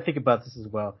 You got to think about this as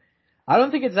well. I don't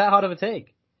think it's that hot of a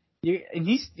take.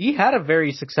 He had a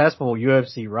very successful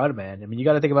UFC run, man. I mean, you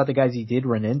got to think about the guys he did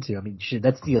run into. I mean, shit,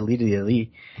 that's the elite of the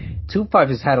elite. 2-5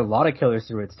 has had a lot of killers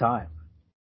through its time.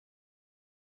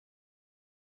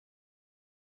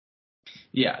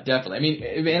 Yeah, definitely. I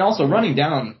mean, and also running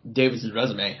down Davis's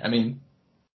resume, I mean,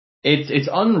 it's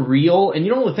unreal, and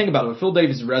you don't really think about it, but Phil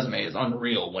Davis' resume is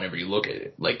unreal whenever you look at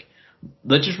it. Like,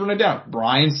 let's just run it down.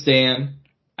 Brian Stan,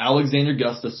 Alexander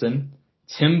Gustafsson,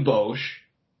 Tim Bosch,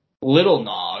 Little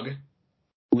Nog,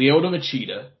 Lyoto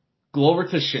Machida, Glover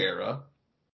Teixeira,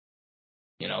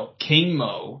 King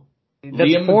Mo, That's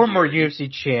Liam former McGeary.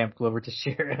 UFC champ Glover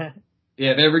Teixeira.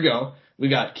 Yeah, there we go. We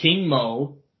got King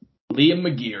Mo, Liam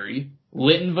McGeary,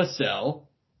 Linton Vassell,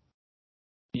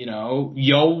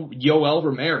 Yoel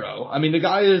Romero. I mean, the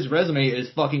guy's resume is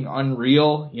fucking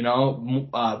unreal.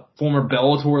 Former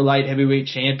Bellator light heavyweight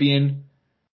champion.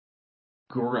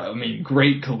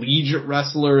 Great collegiate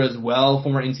wrestler as well.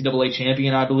 Former NCAA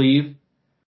champion, I believe.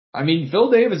 I mean, Phil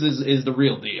Davis is the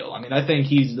real deal. I mean, I think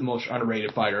he's the most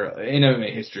underrated fighter in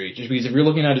MMA history. Just because if you're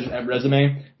looking at his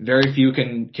resume, very few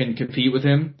can compete with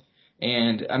him.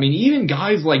 And I mean, even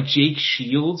guys like Jake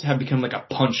Shields have become like a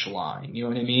punchline. You know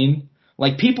what I mean?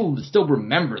 Like people still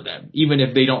remember them, even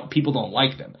if people don't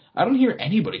like them. I don't hear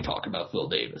anybody talk about Phil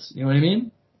Davis. You know what I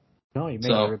mean? No, you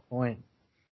make a good point.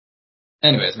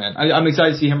 Anyways, man, I'm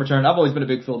excited to see him return. I've always been a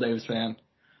big Phil Davis fan.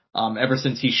 Ever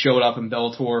since he showed up in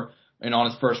Bellator. And on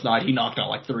his first night, he knocked out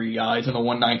like 3 guys in a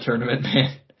one-night tournament,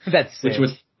 man. That's sick.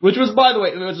 Which was, by the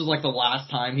way, like the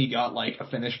last time he got like a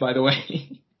finish, by the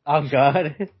way. Oh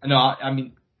God. No, I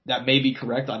mean, that may be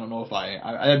correct. I don't know if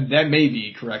that may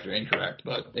be correct or incorrect,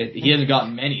 but he hasn't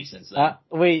gotten many since then.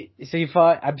 Wait, so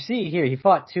I'm seeing here, he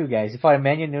fought 2 guys. He fought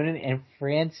Emmanuel Nunes and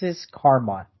Francis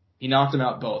Carmont. He knocked them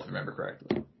out both, remember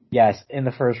correctly. Yes, in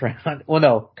the first round. Well,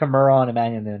 no, Kimura and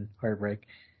Emmanuel Nunes, heartbreak.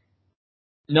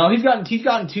 No, he's gotten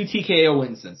 2 TKO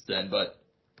wins since then, but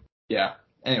yeah.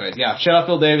 Anyways, yeah, shout out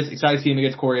Phil Davis. Excited to see him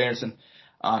against Corey Anderson.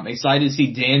 Excited to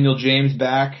see Daniel James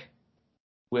back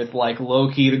with like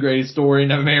low-key the greatest story in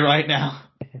MMA right now.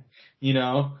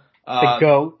 The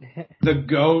GOAT. The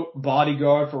GOAT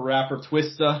bodyguard for rapper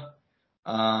Twista.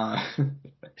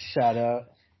 Shout out.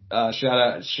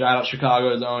 Shout out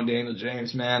Chicago's own Daniel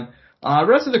James, man.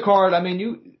 Rest of the card, I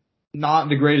mean, not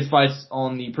the greatest fights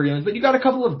on the prelims, but you got a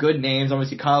couple of good names.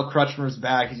 Obviously, Kyle Crutchmer's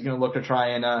back. He's going to look to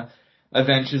try and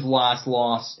avenge his last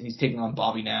loss. He's taking on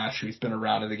Bobby Nash, who's been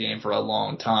around in the game for a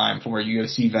long time, former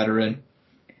UFC veteran.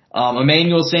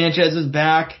 Emmanuel Sanchez is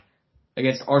back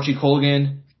against Archie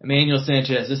Colgan. Emmanuel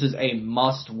Sanchez, this is a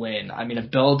must-win. I mean, a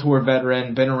Bellator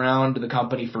veteran, been around the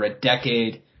company for a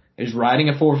decade, is riding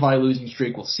a 4-fight losing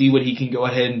streak. We'll see what he can go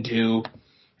ahead and do.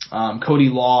 Cody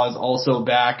Law is also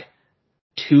back.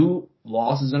 2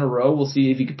 losses in a row. We'll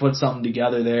see if he can put something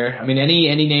together there. I mean,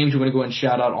 any names you want to go and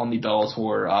shout out on the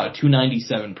Bellator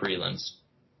 297 prelims?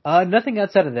 Nothing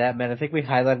outside of that, man. I think we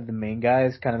highlighted the main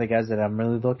guys, kind of the guys that I'm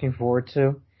really looking forward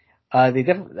to. They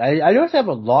definitely. I noticed they have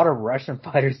a lot of Russian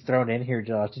fighters thrown in here,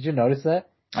 Josh. Did you notice that?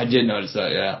 I did notice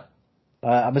that, yeah.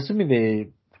 I'm assuming they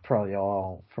probably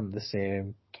all from the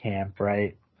same camp,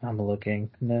 right? I'm looking.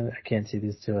 No, I can't see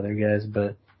these 2 other guys,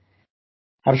 but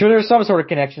I'm sure there's some sort of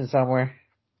connection somewhere.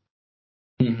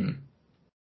 Mm-hmm.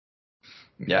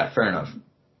 Yeah, fair enough.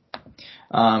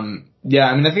 Yeah,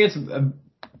 I mean, I think it's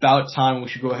about time we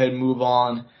should go ahead and move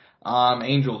on.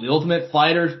 Angel, The Ultimate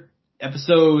Fighter,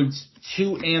 episodes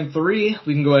 2 and 3,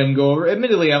 we can go ahead and go over.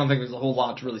 Admittedly, I don't think there's a whole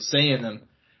lot to really say in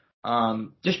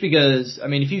them. Just because, I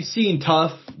mean, if you've seen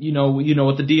Tough, you know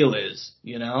what the deal is,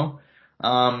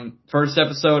 First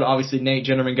episode, obviously Nate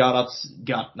Jennerman got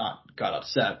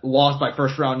upset, lost by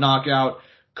first round knockout.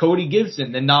 Cody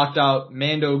Gibson then knocked out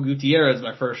Mando Gutierrez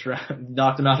by first round,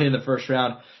 knocked him out in the first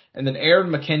round. And then Aaron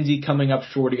McKenzie coming up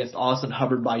short against Austin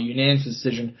Hubbard by unanimous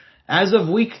decision. As of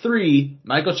week 3,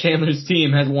 Michael Chandler's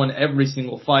team has won every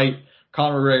single fight.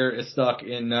 Conor McGregor is stuck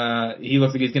in, he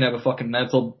looks like he's gonna have a fucking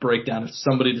mental breakdown if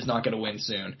somebody does not get a win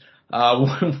soon.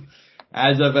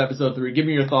 As of episode 3, give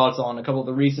me your thoughts on a couple of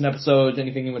the recent episodes,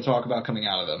 anything you would talk about coming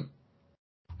out of them.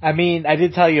 I mean, I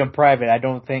did tell you in private, I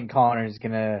don't think Conor's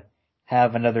gonna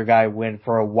have another guy win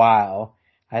for a while.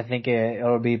 I think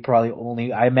it'll be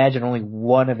probably I imagine only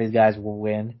one of his guys will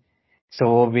win. So it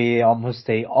will be almost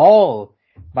all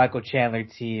Michael Chandler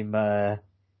team,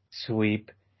 sweep.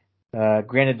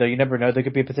 Granted though, you never know, there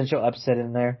could be a potential upset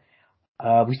in there.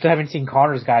 We still haven't seen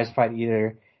Conor's guys fight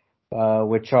either,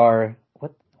 which are,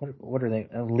 what are they?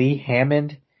 Lee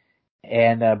Hammond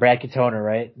and, Brad Katona,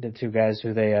 right? The 2 guys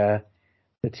the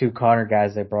 2 Conor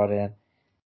guys they brought in.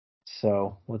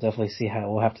 So we'll definitely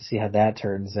we'll have to see how that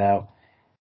turns out.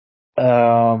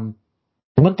 One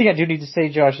thing I do need to say,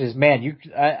 Josh, is man,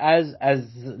 as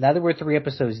now that we're 3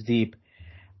 episodes deep,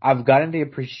 I've gotten to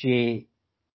appreciate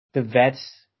the vets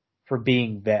for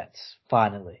being vets,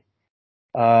 finally.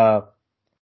 I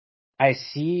I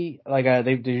see, like,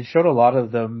 they showed a lot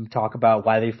of them talk about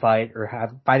why they fight or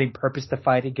have fighting purpose to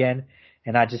fight again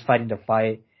and not just fighting to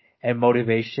fight and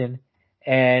motivation.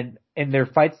 And in their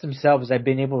fights themselves, I've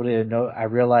been able to know, I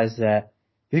realize that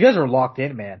these guys are locked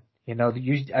in, man.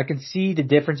 I can see the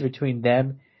difference between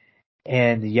them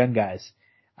and the young guys.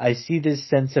 I see this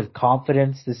sense of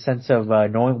confidence, this sense of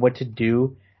knowing what to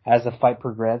do as the fight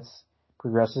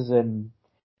progresses and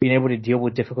being able to deal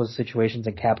with difficult situations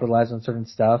and capitalize on certain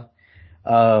stuff.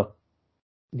 Uh,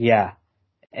 yeah.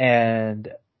 And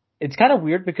it's kind of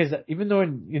weird because even though,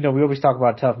 we always talk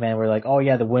about tough man, we're like, oh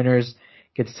yeah, the winners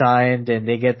get signed and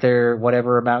they get their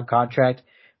whatever amount contract.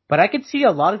 But I could see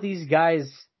a lot of these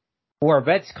guys who are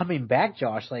vets coming back,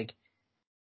 Josh, like,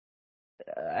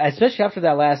 especially after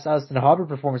that last Austin Harbor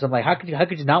performance, I'm like, how could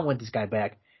you not want this guy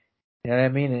back? You know what I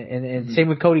mean? And same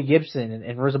with Cody Gibson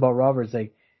and Roosevelt Roberts.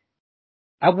 Like,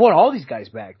 I want all these guys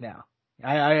back now.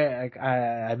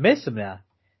 I miss them now.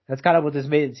 That's kind of what this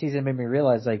season made me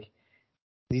realize. Like,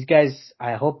 these guys,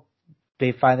 I hope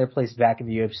they find their place back in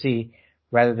the UFC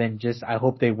rather than just I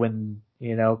hope they win.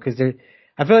 Because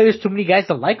I feel like there's too many guys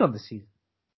to like on the season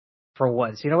for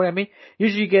once. You know what I mean?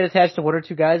 Usually you get attached to one or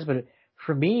two guys, but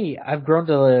for me, I've grown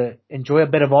to enjoy a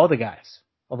bit of all the guys,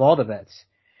 of all the vets.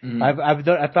 Mm-hmm.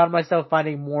 I found myself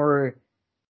finding more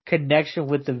connection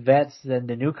with the vets than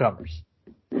the newcomers.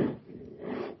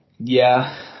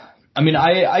 Yeah. I mean,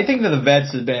 I think that the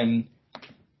vets have been,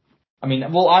 I think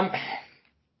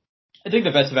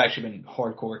the vets have actually been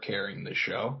hardcore carrying this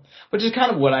show, which is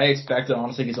kind of what I expected,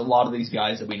 honestly, because a lot of these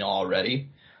guys that we know already.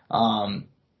 I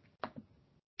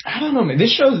don't know, man.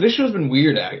 This show's been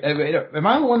weird. Am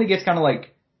I the one that gets kind of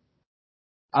like,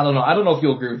 I don't know. I don't know if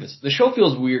you'll agree with this. The show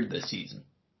feels weird this season.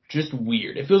 Just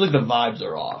weird. It feels like the vibes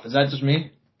are off. Is that just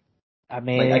me? I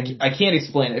mean, like, I can't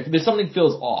explain it. If there's something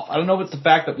feels off. I don't know if it's the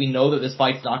fact that we know that this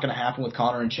fight's not going to happen with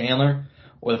Conor and Chandler,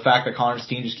 or the fact that Conor's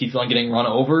team just keeps on getting run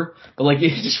over. But like,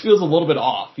 it just feels a little bit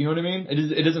off. You know what I mean?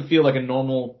 It doesn't feel like a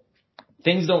normal.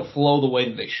 Things don't flow the way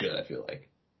that they should. I feel like.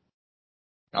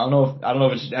 I don't know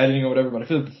if it's just editing or whatever, but I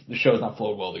feel like the show's not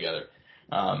flowed well together.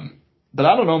 But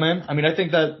I don't know, man. I mean, I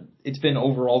think that it's been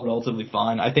overall relatively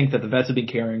fine. I think that the vets have been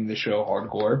carrying the show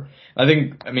hardcore.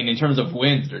 In terms of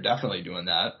wins, they're definitely doing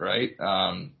that, right?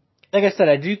 Like I said,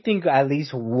 I do think at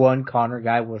least one Conor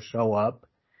guy will show up.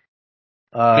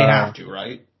 They have to,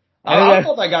 right? I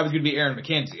thought that guy was going to be Aaron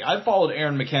McKenzie. I've followed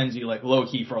Aaron McKenzie, like,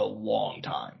 low-key for a long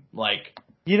time. Like,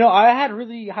 I had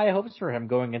really high hopes for him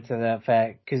going into that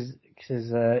fact, cause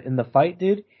in the fight,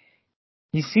 dude,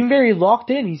 he seemed very locked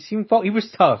in. He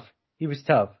was tough.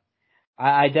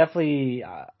 I definitely,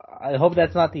 I hope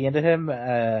that's not the end of him,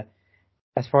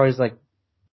 as far as like,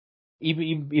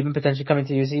 even potentially coming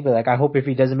to UC, but like, I hope if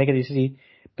he doesn't make it to UC,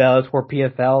 Bellator,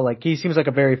 PFL, like, he seems like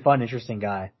a very fun, interesting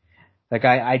guy. Like,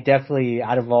 I definitely,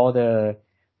 out of all the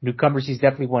newcomers, he's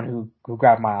definitely one who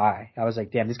grabbed my eye. I was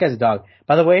like, damn, this guy's a dog.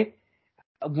 By the way,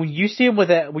 when you see him with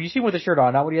a shirt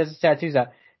on, not when he has his tattoos out,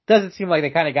 doesn't seem like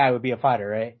the kind of guy would be a fighter,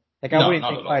 right? Like, I wouldn't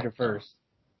think fighter first.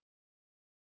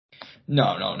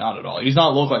 No, not at all. He does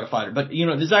not look like a fighter. But,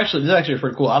 this is actually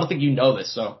pretty cool. I don't think you know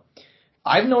this. So,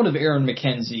 I've known of Aaron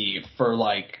McKenzie for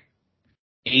like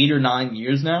 8 or 9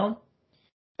 years now.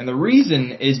 And the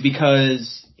reason is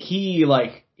because he's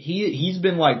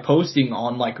been like posting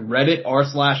on like Reddit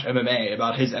r/MMA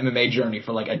about his MMA journey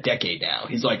for like a decade now.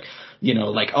 He's like,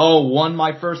 won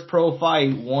my first pro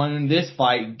fight, won this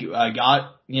fight,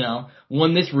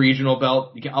 won this regional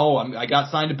belt. I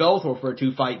got signed to Bellator for a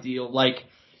 2-fight deal. Like,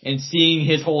 and seeing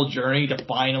his whole journey to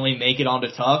finally make it onto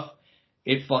Tough,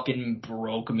 it fucking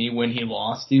broke me when he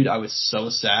lost, dude. I was so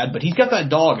sad. But he's got that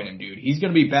dog in him, dude. He's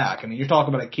gonna be back. I mean, you're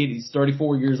talking about a kid, he's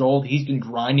 34 years old. He's been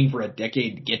grinding for a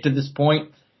decade to get to this point.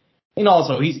 And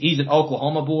also, he's an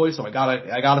Oklahoma boy, so I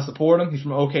gotta support him. He's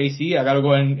from OKC.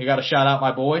 I gotta shout out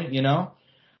my boy,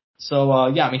 So,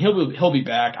 yeah, I mean, he'll be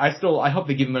back. I hope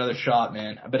they give him another shot,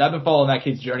 man. But I've been following that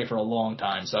kid's journey for a long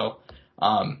time, so,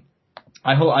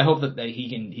 I hope that he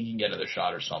can get another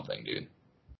shot or something, dude.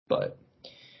 But,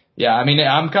 yeah, I mean,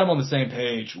 I'm kind of on the same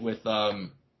page with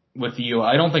you.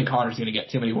 I don't think Conor's gonna get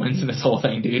too many wins in this whole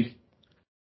thing, dude.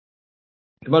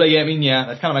 But yeah,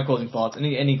 that's kind of my closing thoughts.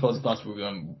 Any closing thoughts before we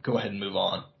go ahead and move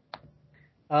on?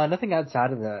 Nothing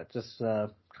outside of that. Just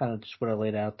kind of just what I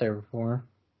laid out there before.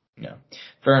 Yeah,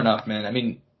 fair enough, man. I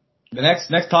mean, the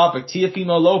next topic,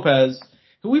 Teofimo Lopez,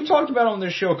 who we've talked about on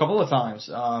this show a couple of times.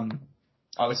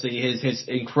 Obviously, his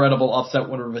incredible upset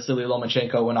winner Vasily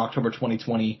Lomachenko in October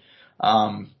 2020.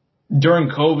 During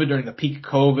the peak of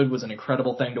COVID, was an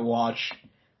incredible thing to watch.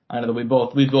 I know that we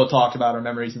both talked about our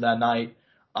memories of that night.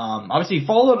 Obviously he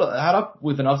had up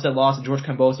with an upset loss to George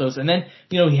Kambosos, and then,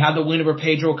 he had the win over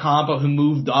Pedro Campa, who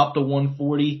moved up to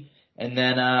 140, and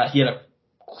then, he had a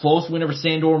close win over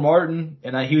Sandor Martin,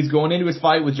 and he was going into his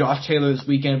fight with Josh Taylor this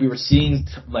weekend. We were seeing,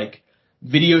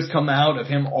 videos come out of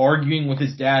him arguing with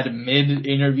his dad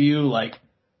mid-interview,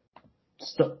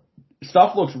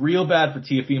 stuff looks real bad for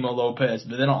Teofimo Lopez,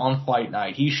 but then on fight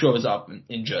night, he shows up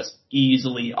and just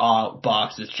easily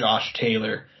boxes Josh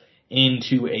Taylor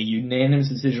into a unanimous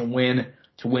decision win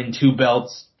to win 2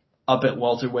 belts up at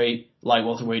light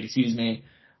welterweight, excuse me.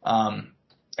 And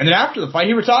then after the fight,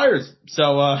 he retires.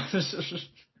 So,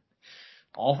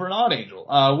 all for naught, Angel.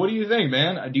 What do you think,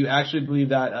 man? Do you actually believe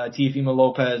that, Teofimo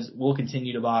Lopez will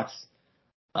continue to box?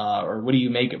 Or what do you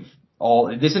make of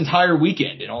this entire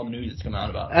weekend and all the news that's come out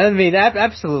about it? I mean,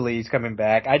 absolutely he's coming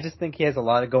back. I just think he has a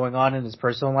lot going on in his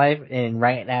personal life, and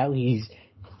right now he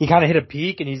kind of hit a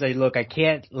peak, and he's like, look, I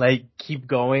can't, keep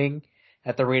going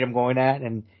at the rate I'm going at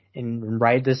and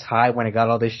ride this high when I got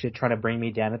all this shit trying to bring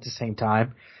me down at the same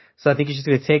time. So I think he's just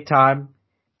going to take time,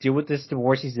 deal with this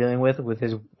divorce he's dealing with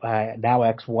his now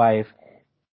ex-wife,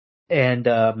 and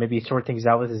maybe sort things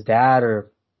out with his dad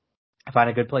or find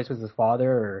a good place with his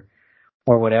father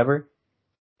or whatever.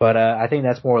 But I think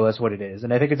that's more or less what it is.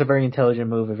 And I think it's a very intelligent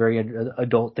move, a very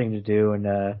adult thing to do, and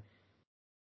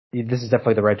this is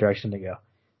definitely the right direction to go.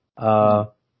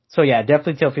 So yeah,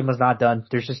 definitely Teofimo's not done.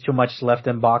 There's just too much left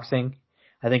in boxing.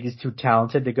 I think he's too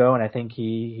talented to go, and I think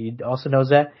he also knows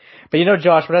that. But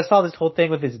Josh, when I saw this whole thing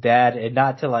with his dad, and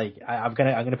not to I'm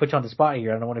gonna put you on the spot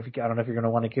here. I don't know if you're gonna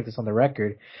want to keep this on the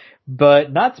record,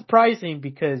 but not surprising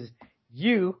because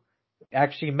you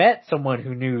actually met someone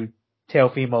who knew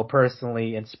Teofimo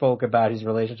personally and spoke about his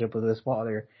relationship with his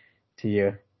father to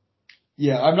you.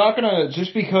 Yeah, I'm not gonna,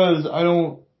 just because I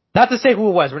don't. Not to say who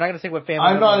it was. We're not gonna say what family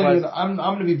I'm not it even. was. I'm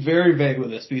gonna be very vague with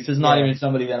this because it's not even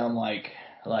somebody that I'm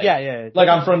yeah.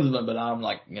 I'm friends with them, but I'm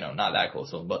not that close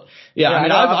to them. But yeah, I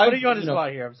mean, I'm putting you on the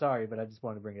spot here. I'm sorry, but I just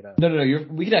wanted to bring it up. No,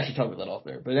 we can actually talk about that off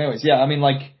there. But anyways, yeah, I mean,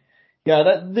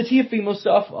 the Teofimo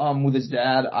stuff, with his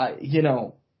dad,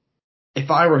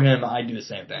 if I were him, I'd do the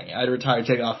same thing. I'd retire,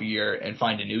 take off a year, and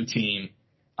find a new team.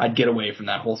 I'd get away from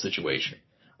that whole situation.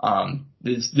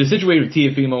 The situation with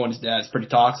Teofimo and his dad is pretty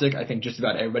toxic. I think just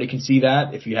about everybody can see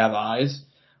that if you have eyes.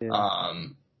 Yeah.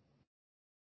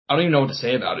 I don't even know what to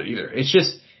say about it either.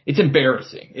 It's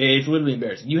embarrassing. It's literally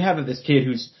embarrassing. You have this kid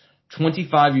who's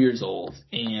 25 years old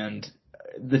and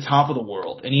the top of the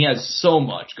world, and he has so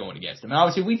much going against him. And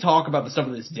obviously, we talk about the stuff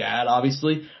with his dad,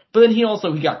 obviously, but then he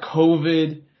got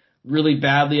COVID really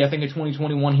badly. I think in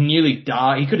 2021, he nearly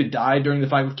died. He could have died during the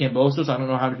fight with Kambosos. I don't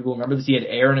know how many people remember this. He had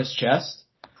air in his chest,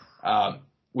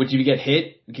 which if you get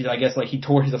hit, because I guess he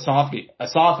tore his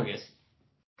esophagus,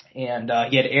 and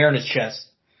he had air in his chest,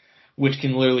 which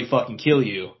can literally fucking kill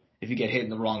you if you get hit in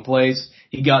the wrong place.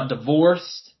 He got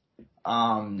divorced.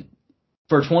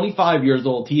 For 25 years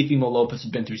old, Teofimo Lopez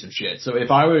has been through some shit. So if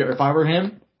I were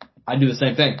him, I'd do the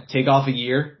same thing. Take off a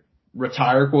year,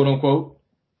 retire, quote unquote.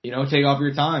 Take off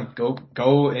your time.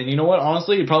 Go, and you know what?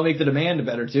 Honestly, it'd probably make the demand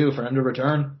better too for him to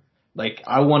return.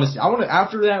 I want to,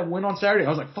 after that win on Saturday, I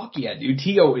was like, fuck yeah, dude,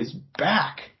 Teo is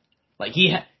back.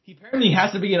 He apparently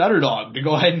has to be an underdog to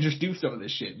go ahead and just do some of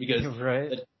this shit, because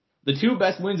right. The 2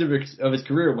 best wins of his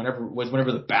career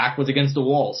whenever the back was against the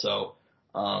wall. So,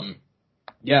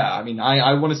 yeah, I mean,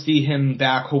 I want to see him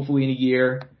back hopefully in a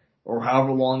year or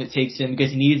however long it takes him, because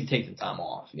he needs to take the time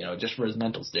off, just for his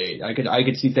mental state. I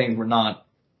could see things were not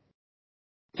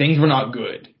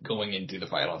good going into the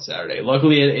fight on Saturday.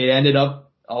 Luckily, it ended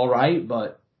up all right,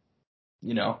 but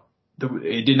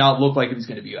it did not look like it was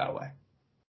going to be that way.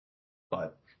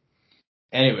 But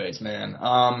anyways, man,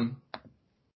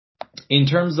 in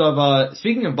terms of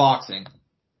speaking of boxing,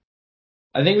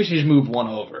 I think we should just move one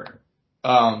over.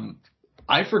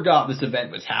 I forgot this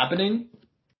event was happening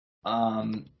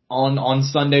on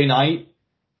Sunday night,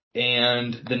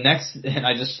 and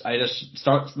I just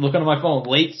start looking at my phone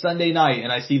late Sunday night,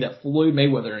 and I see that Floyd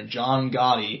Mayweather and John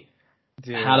Gotti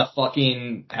had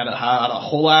a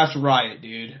whole ass riot,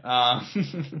 dude.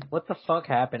 What the fuck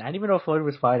happened? I didn't even know Floyd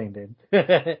was fighting, dude.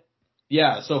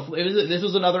 Yeah, so this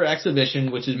was another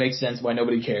exhibition, which makes sense why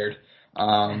nobody cared.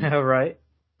 Right.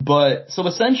 But so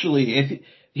essentially,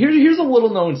 here's a little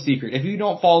known secret. If you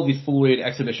don't follow these Floyd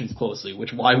exhibitions closely,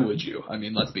 which why would you? I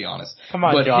mean, let's be honest. Come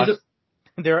on, Josh.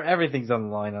 Everything's on the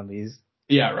line on these.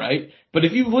 Yeah, right. But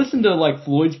if you listen to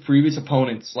Floyd's previous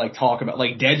opponents talk about,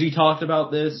 Deji talked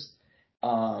about this.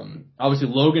 Obviously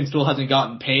Logan still hasn't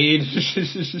gotten paid.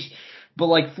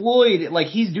 But Floyd,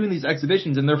 he's doing these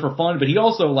exhibitions and they're for fun, but he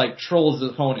also trolls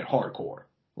his opponent hardcore.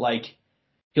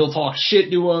 He'll talk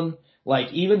shit to him.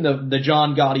 Like, even the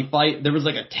John Gotti fight, there was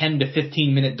like a 10 to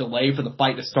 15 minute delay for the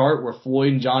fight to start where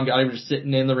Floyd and John Gotti were just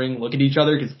sitting in the ring looking at each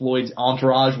other because Floyd's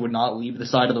entourage would not leave the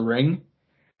side of the ring.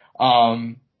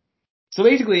 So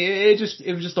basically, it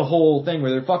was just a whole thing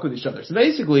where they're fucking with each other. So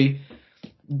basically,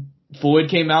 Floyd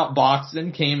came out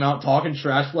boxing, came out talking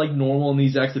trash like normal in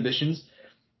these exhibitions.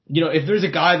 You know, if there's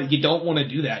a guy that you don't want to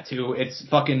do that to, it's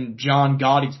fucking John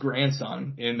Gotti's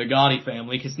grandson in the Gotti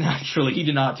family, because naturally he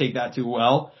did not take that too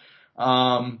well.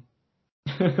 So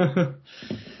near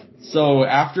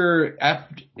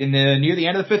the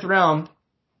end of the 5th round,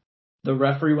 the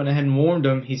referee went ahead and warned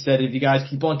him. He said, if you guys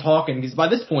keep on talking, because by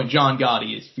this point, John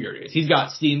Gotti is furious. He's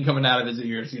got steam coming out of his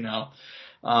ears, you know.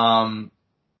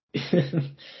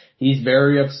 He's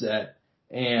very upset.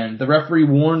 And the referee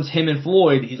warns him and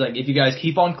Floyd. He's like, if you guys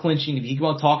keep on clinching, if you keep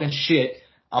on talking shit,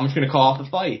 I'm just going to call off the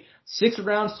fight. 6th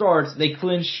round starts, they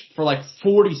clinch for like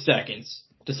 40 seconds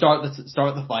to start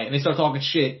the fight, and they start talking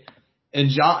shit.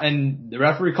 And the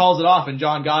referee calls it off, and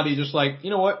John Gotti just like, you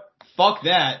know what? Fuck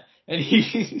that. And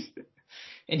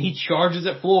he charges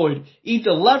at Floyd, eats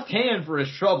a left hand for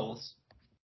his troubles.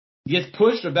 He gets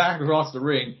pushed back across the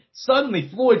ring. Suddenly,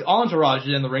 Floyd's entourage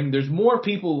is in the ring. There's more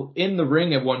people in the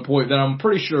ring at one point than I'm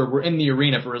pretty sure were in the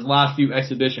arena for his last few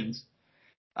exhibitions.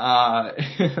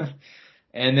 And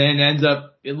then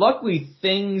luckily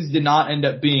things did not end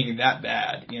up being that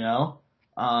bad, you know?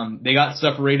 They got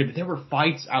separated, but there were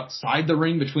fights outside the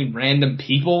ring between random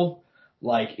people.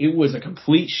 Like, it was a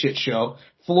complete shit show.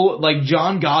 Like,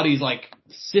 John Gotti's, like,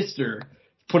 sister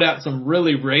put out some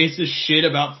really racist shit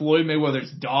about Floyd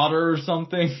Mayweather's daughter or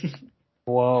something.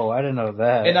 Whoa, I didn't know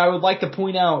that. And I would like to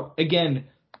point out, again,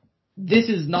 this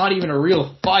is not even a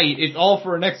real fight. It's all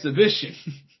for an exhibition.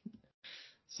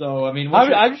 So, I mean,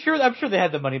 I'm sure they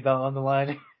had the money belt on the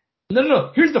line.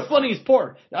 No. Here's the funniest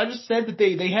part. I just said that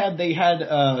they had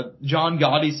John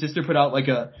Gotti's sister put out like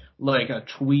a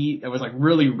tweet that was like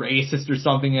really racist or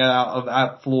something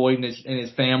at Floyd and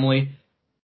his family.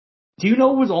 Do you know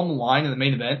what was on the line in the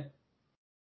main event?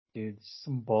 Dude,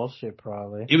 some bullshit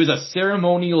probably. It was a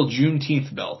ceremonial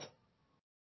Juneteenth belt.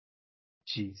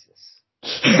 Jesus.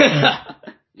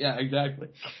 Yeah, exactly.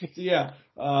 So yeah,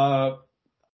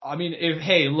 I mean,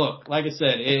 look, like I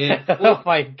said, oh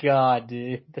my god,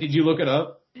 dude. Did you look it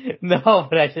up? No,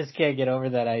 but I just can't get over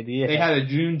that idea. They had a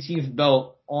Juneteenth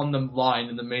belt on the line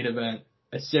in the main event,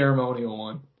 a ceremonial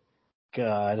one.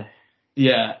 God.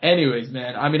 Yeah. Anyways,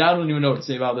 man, I mean, I don't even know what to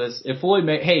say about this. If Floyd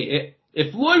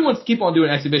wants to keep on doing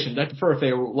exhibitions, I prefer if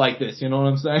they were like this. You know what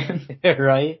I'm saying?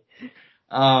 Right.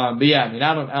 But yeah, I mean,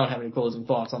 I don't have any closing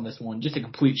thoughts on this one. Just a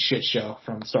complete shit show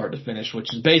from start to finish,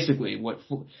 which is basically what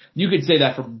you could say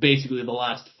that for basically the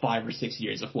last 5 or 6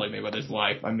 years of Floyd Mayweather's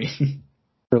life. I mean,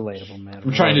 relatable, man.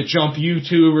 From trying to jump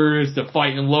YouTubers to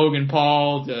fighting Logan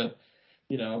Paul to,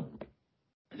 you know,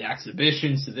 the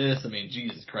exhibitions to this. I mean,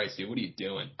 Jesus Christ, dude, what are you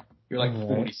doing? You're like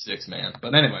 46, man.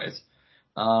 But anyways,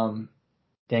 dang,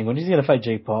 when is he gonna fight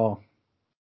Jake Paul?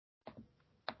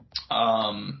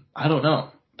 I don't know.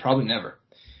 Probably never.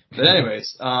 But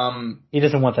anyways, he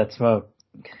doesn't want that smoke.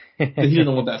 He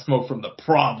doesn't want that smoke from the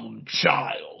problem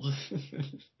child.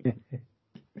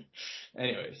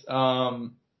 Anyways,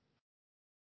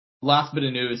 last bit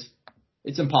of news.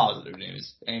 It's some positive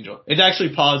news, Angel. It's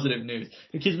actually positive news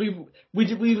because we've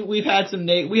had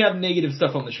we have negative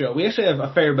stuff on the show. We actually have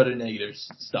a fair bit of negative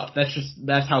stuff.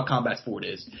 That's how combat sport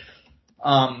is.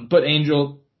 But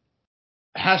Angel,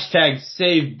 hashtag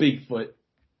save Bigfoot.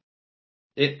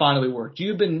 It finally worked.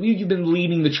 You've been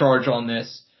leading the charge on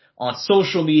this on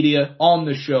social media, on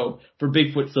the show for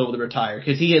Bigfoot Silva to retire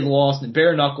because he has lost in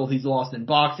bare knuckle, he's lost in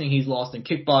boxing, he's lost in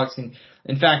kickboxing.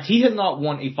 In fact, he has not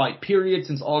won a fight period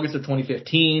since August of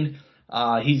 2015.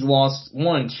 He's lost 8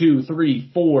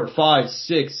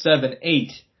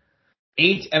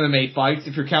 MMA fights.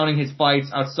 If you're counting his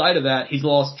fights outside of that, he's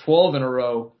lost 12 in a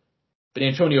row. But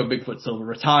Antonio Bigfoot Silva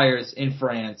retires in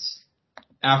France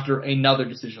after another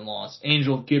decision loss.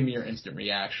 Angel, give me your instant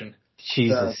reaction.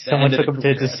 Jesus, someone took him to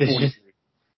a decision.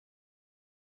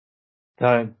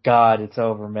 Thank God it's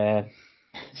over, man.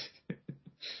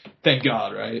 Thank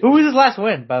God, right? Who was his last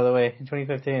win, by the way, in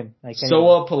 2015?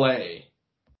 Soa Pillay.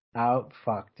 Oh,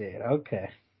 fuck, dude. Okay.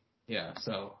 Yeah,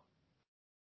 so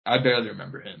I barely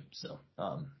remember him, so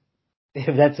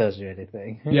if that tells you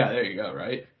anything. Yeah, there you go,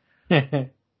 right?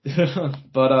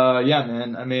 But yeah,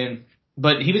 man, I mean,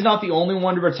 but he was not the only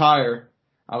one to retire.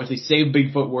 Obviously, Save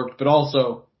Bigfoot worked, but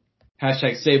also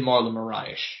hashtag Save Marlon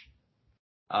Moraes.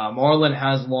 Marlon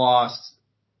has lost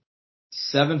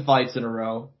 7 fights in a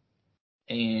row,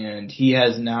 and he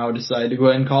has now decided to go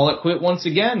ahead and call it quit once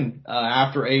again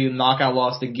after a knockout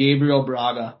loss to Gabriel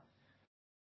Braga.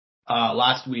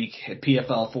 last week at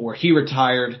PFL 4. He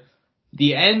retired.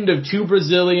 The end of two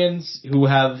Brazilians who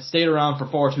have stayed around for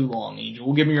far too long. Angel,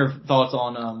 we'll give me your thoughts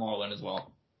on Marlon as well.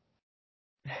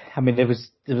 I mean,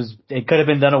 it could have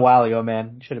been done a while ago,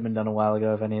 man. It should have been done a while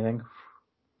ago, if anything.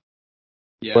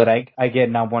 Yeah. But I get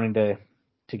not wanting to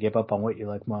give up on what you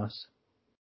like most.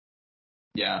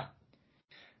 Yeah.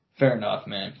 Fair enough,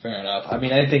 man. Fair enough. I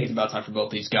mean, I think it's about time for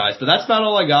both these guys. But that's about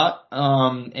all I got.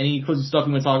 Any closing stuff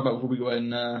you want to talk about before we go ahead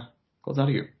and close out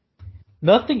of here?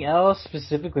 Nothing else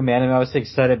specifically, man. I mean, I was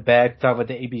excited back to talk about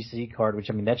the ABC card, which,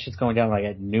 I mean, that shit's going down like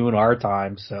at noon our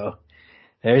time, so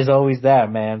there's always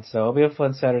that, man. So it'll be a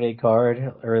fun Saturday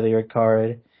card, earlier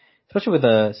card, especially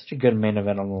with such a good main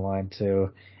event on the line, too.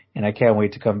 And I can't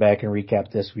wait to come back and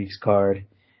recap this week's card.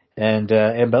 And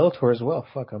Bellator as well.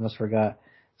 Fuck, I almost forgot.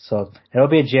 So it'll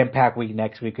be a jam-packed week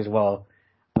next week as well.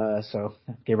 So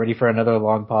get ready for another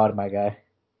long pod, my guy.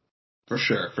 For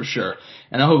sure, for sure.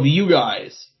 And I hope you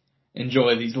guys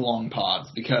enjoy these long pods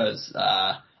because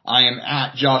I am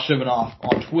at Josh Ivanoff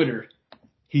on Twitter.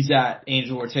 He's at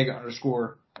Angel Ortega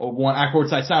 _01 at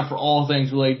Courtside Sound for all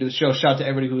things related to the show. Shout out to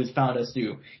everybody who has found us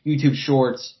through YouTube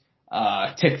Shorts,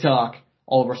 TikTok,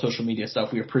 all of our social media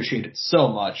stuff. We appreciate it so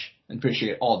much and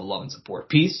appreciate all the love and support.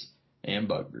 Peace and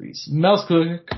bug grease. Mouse click.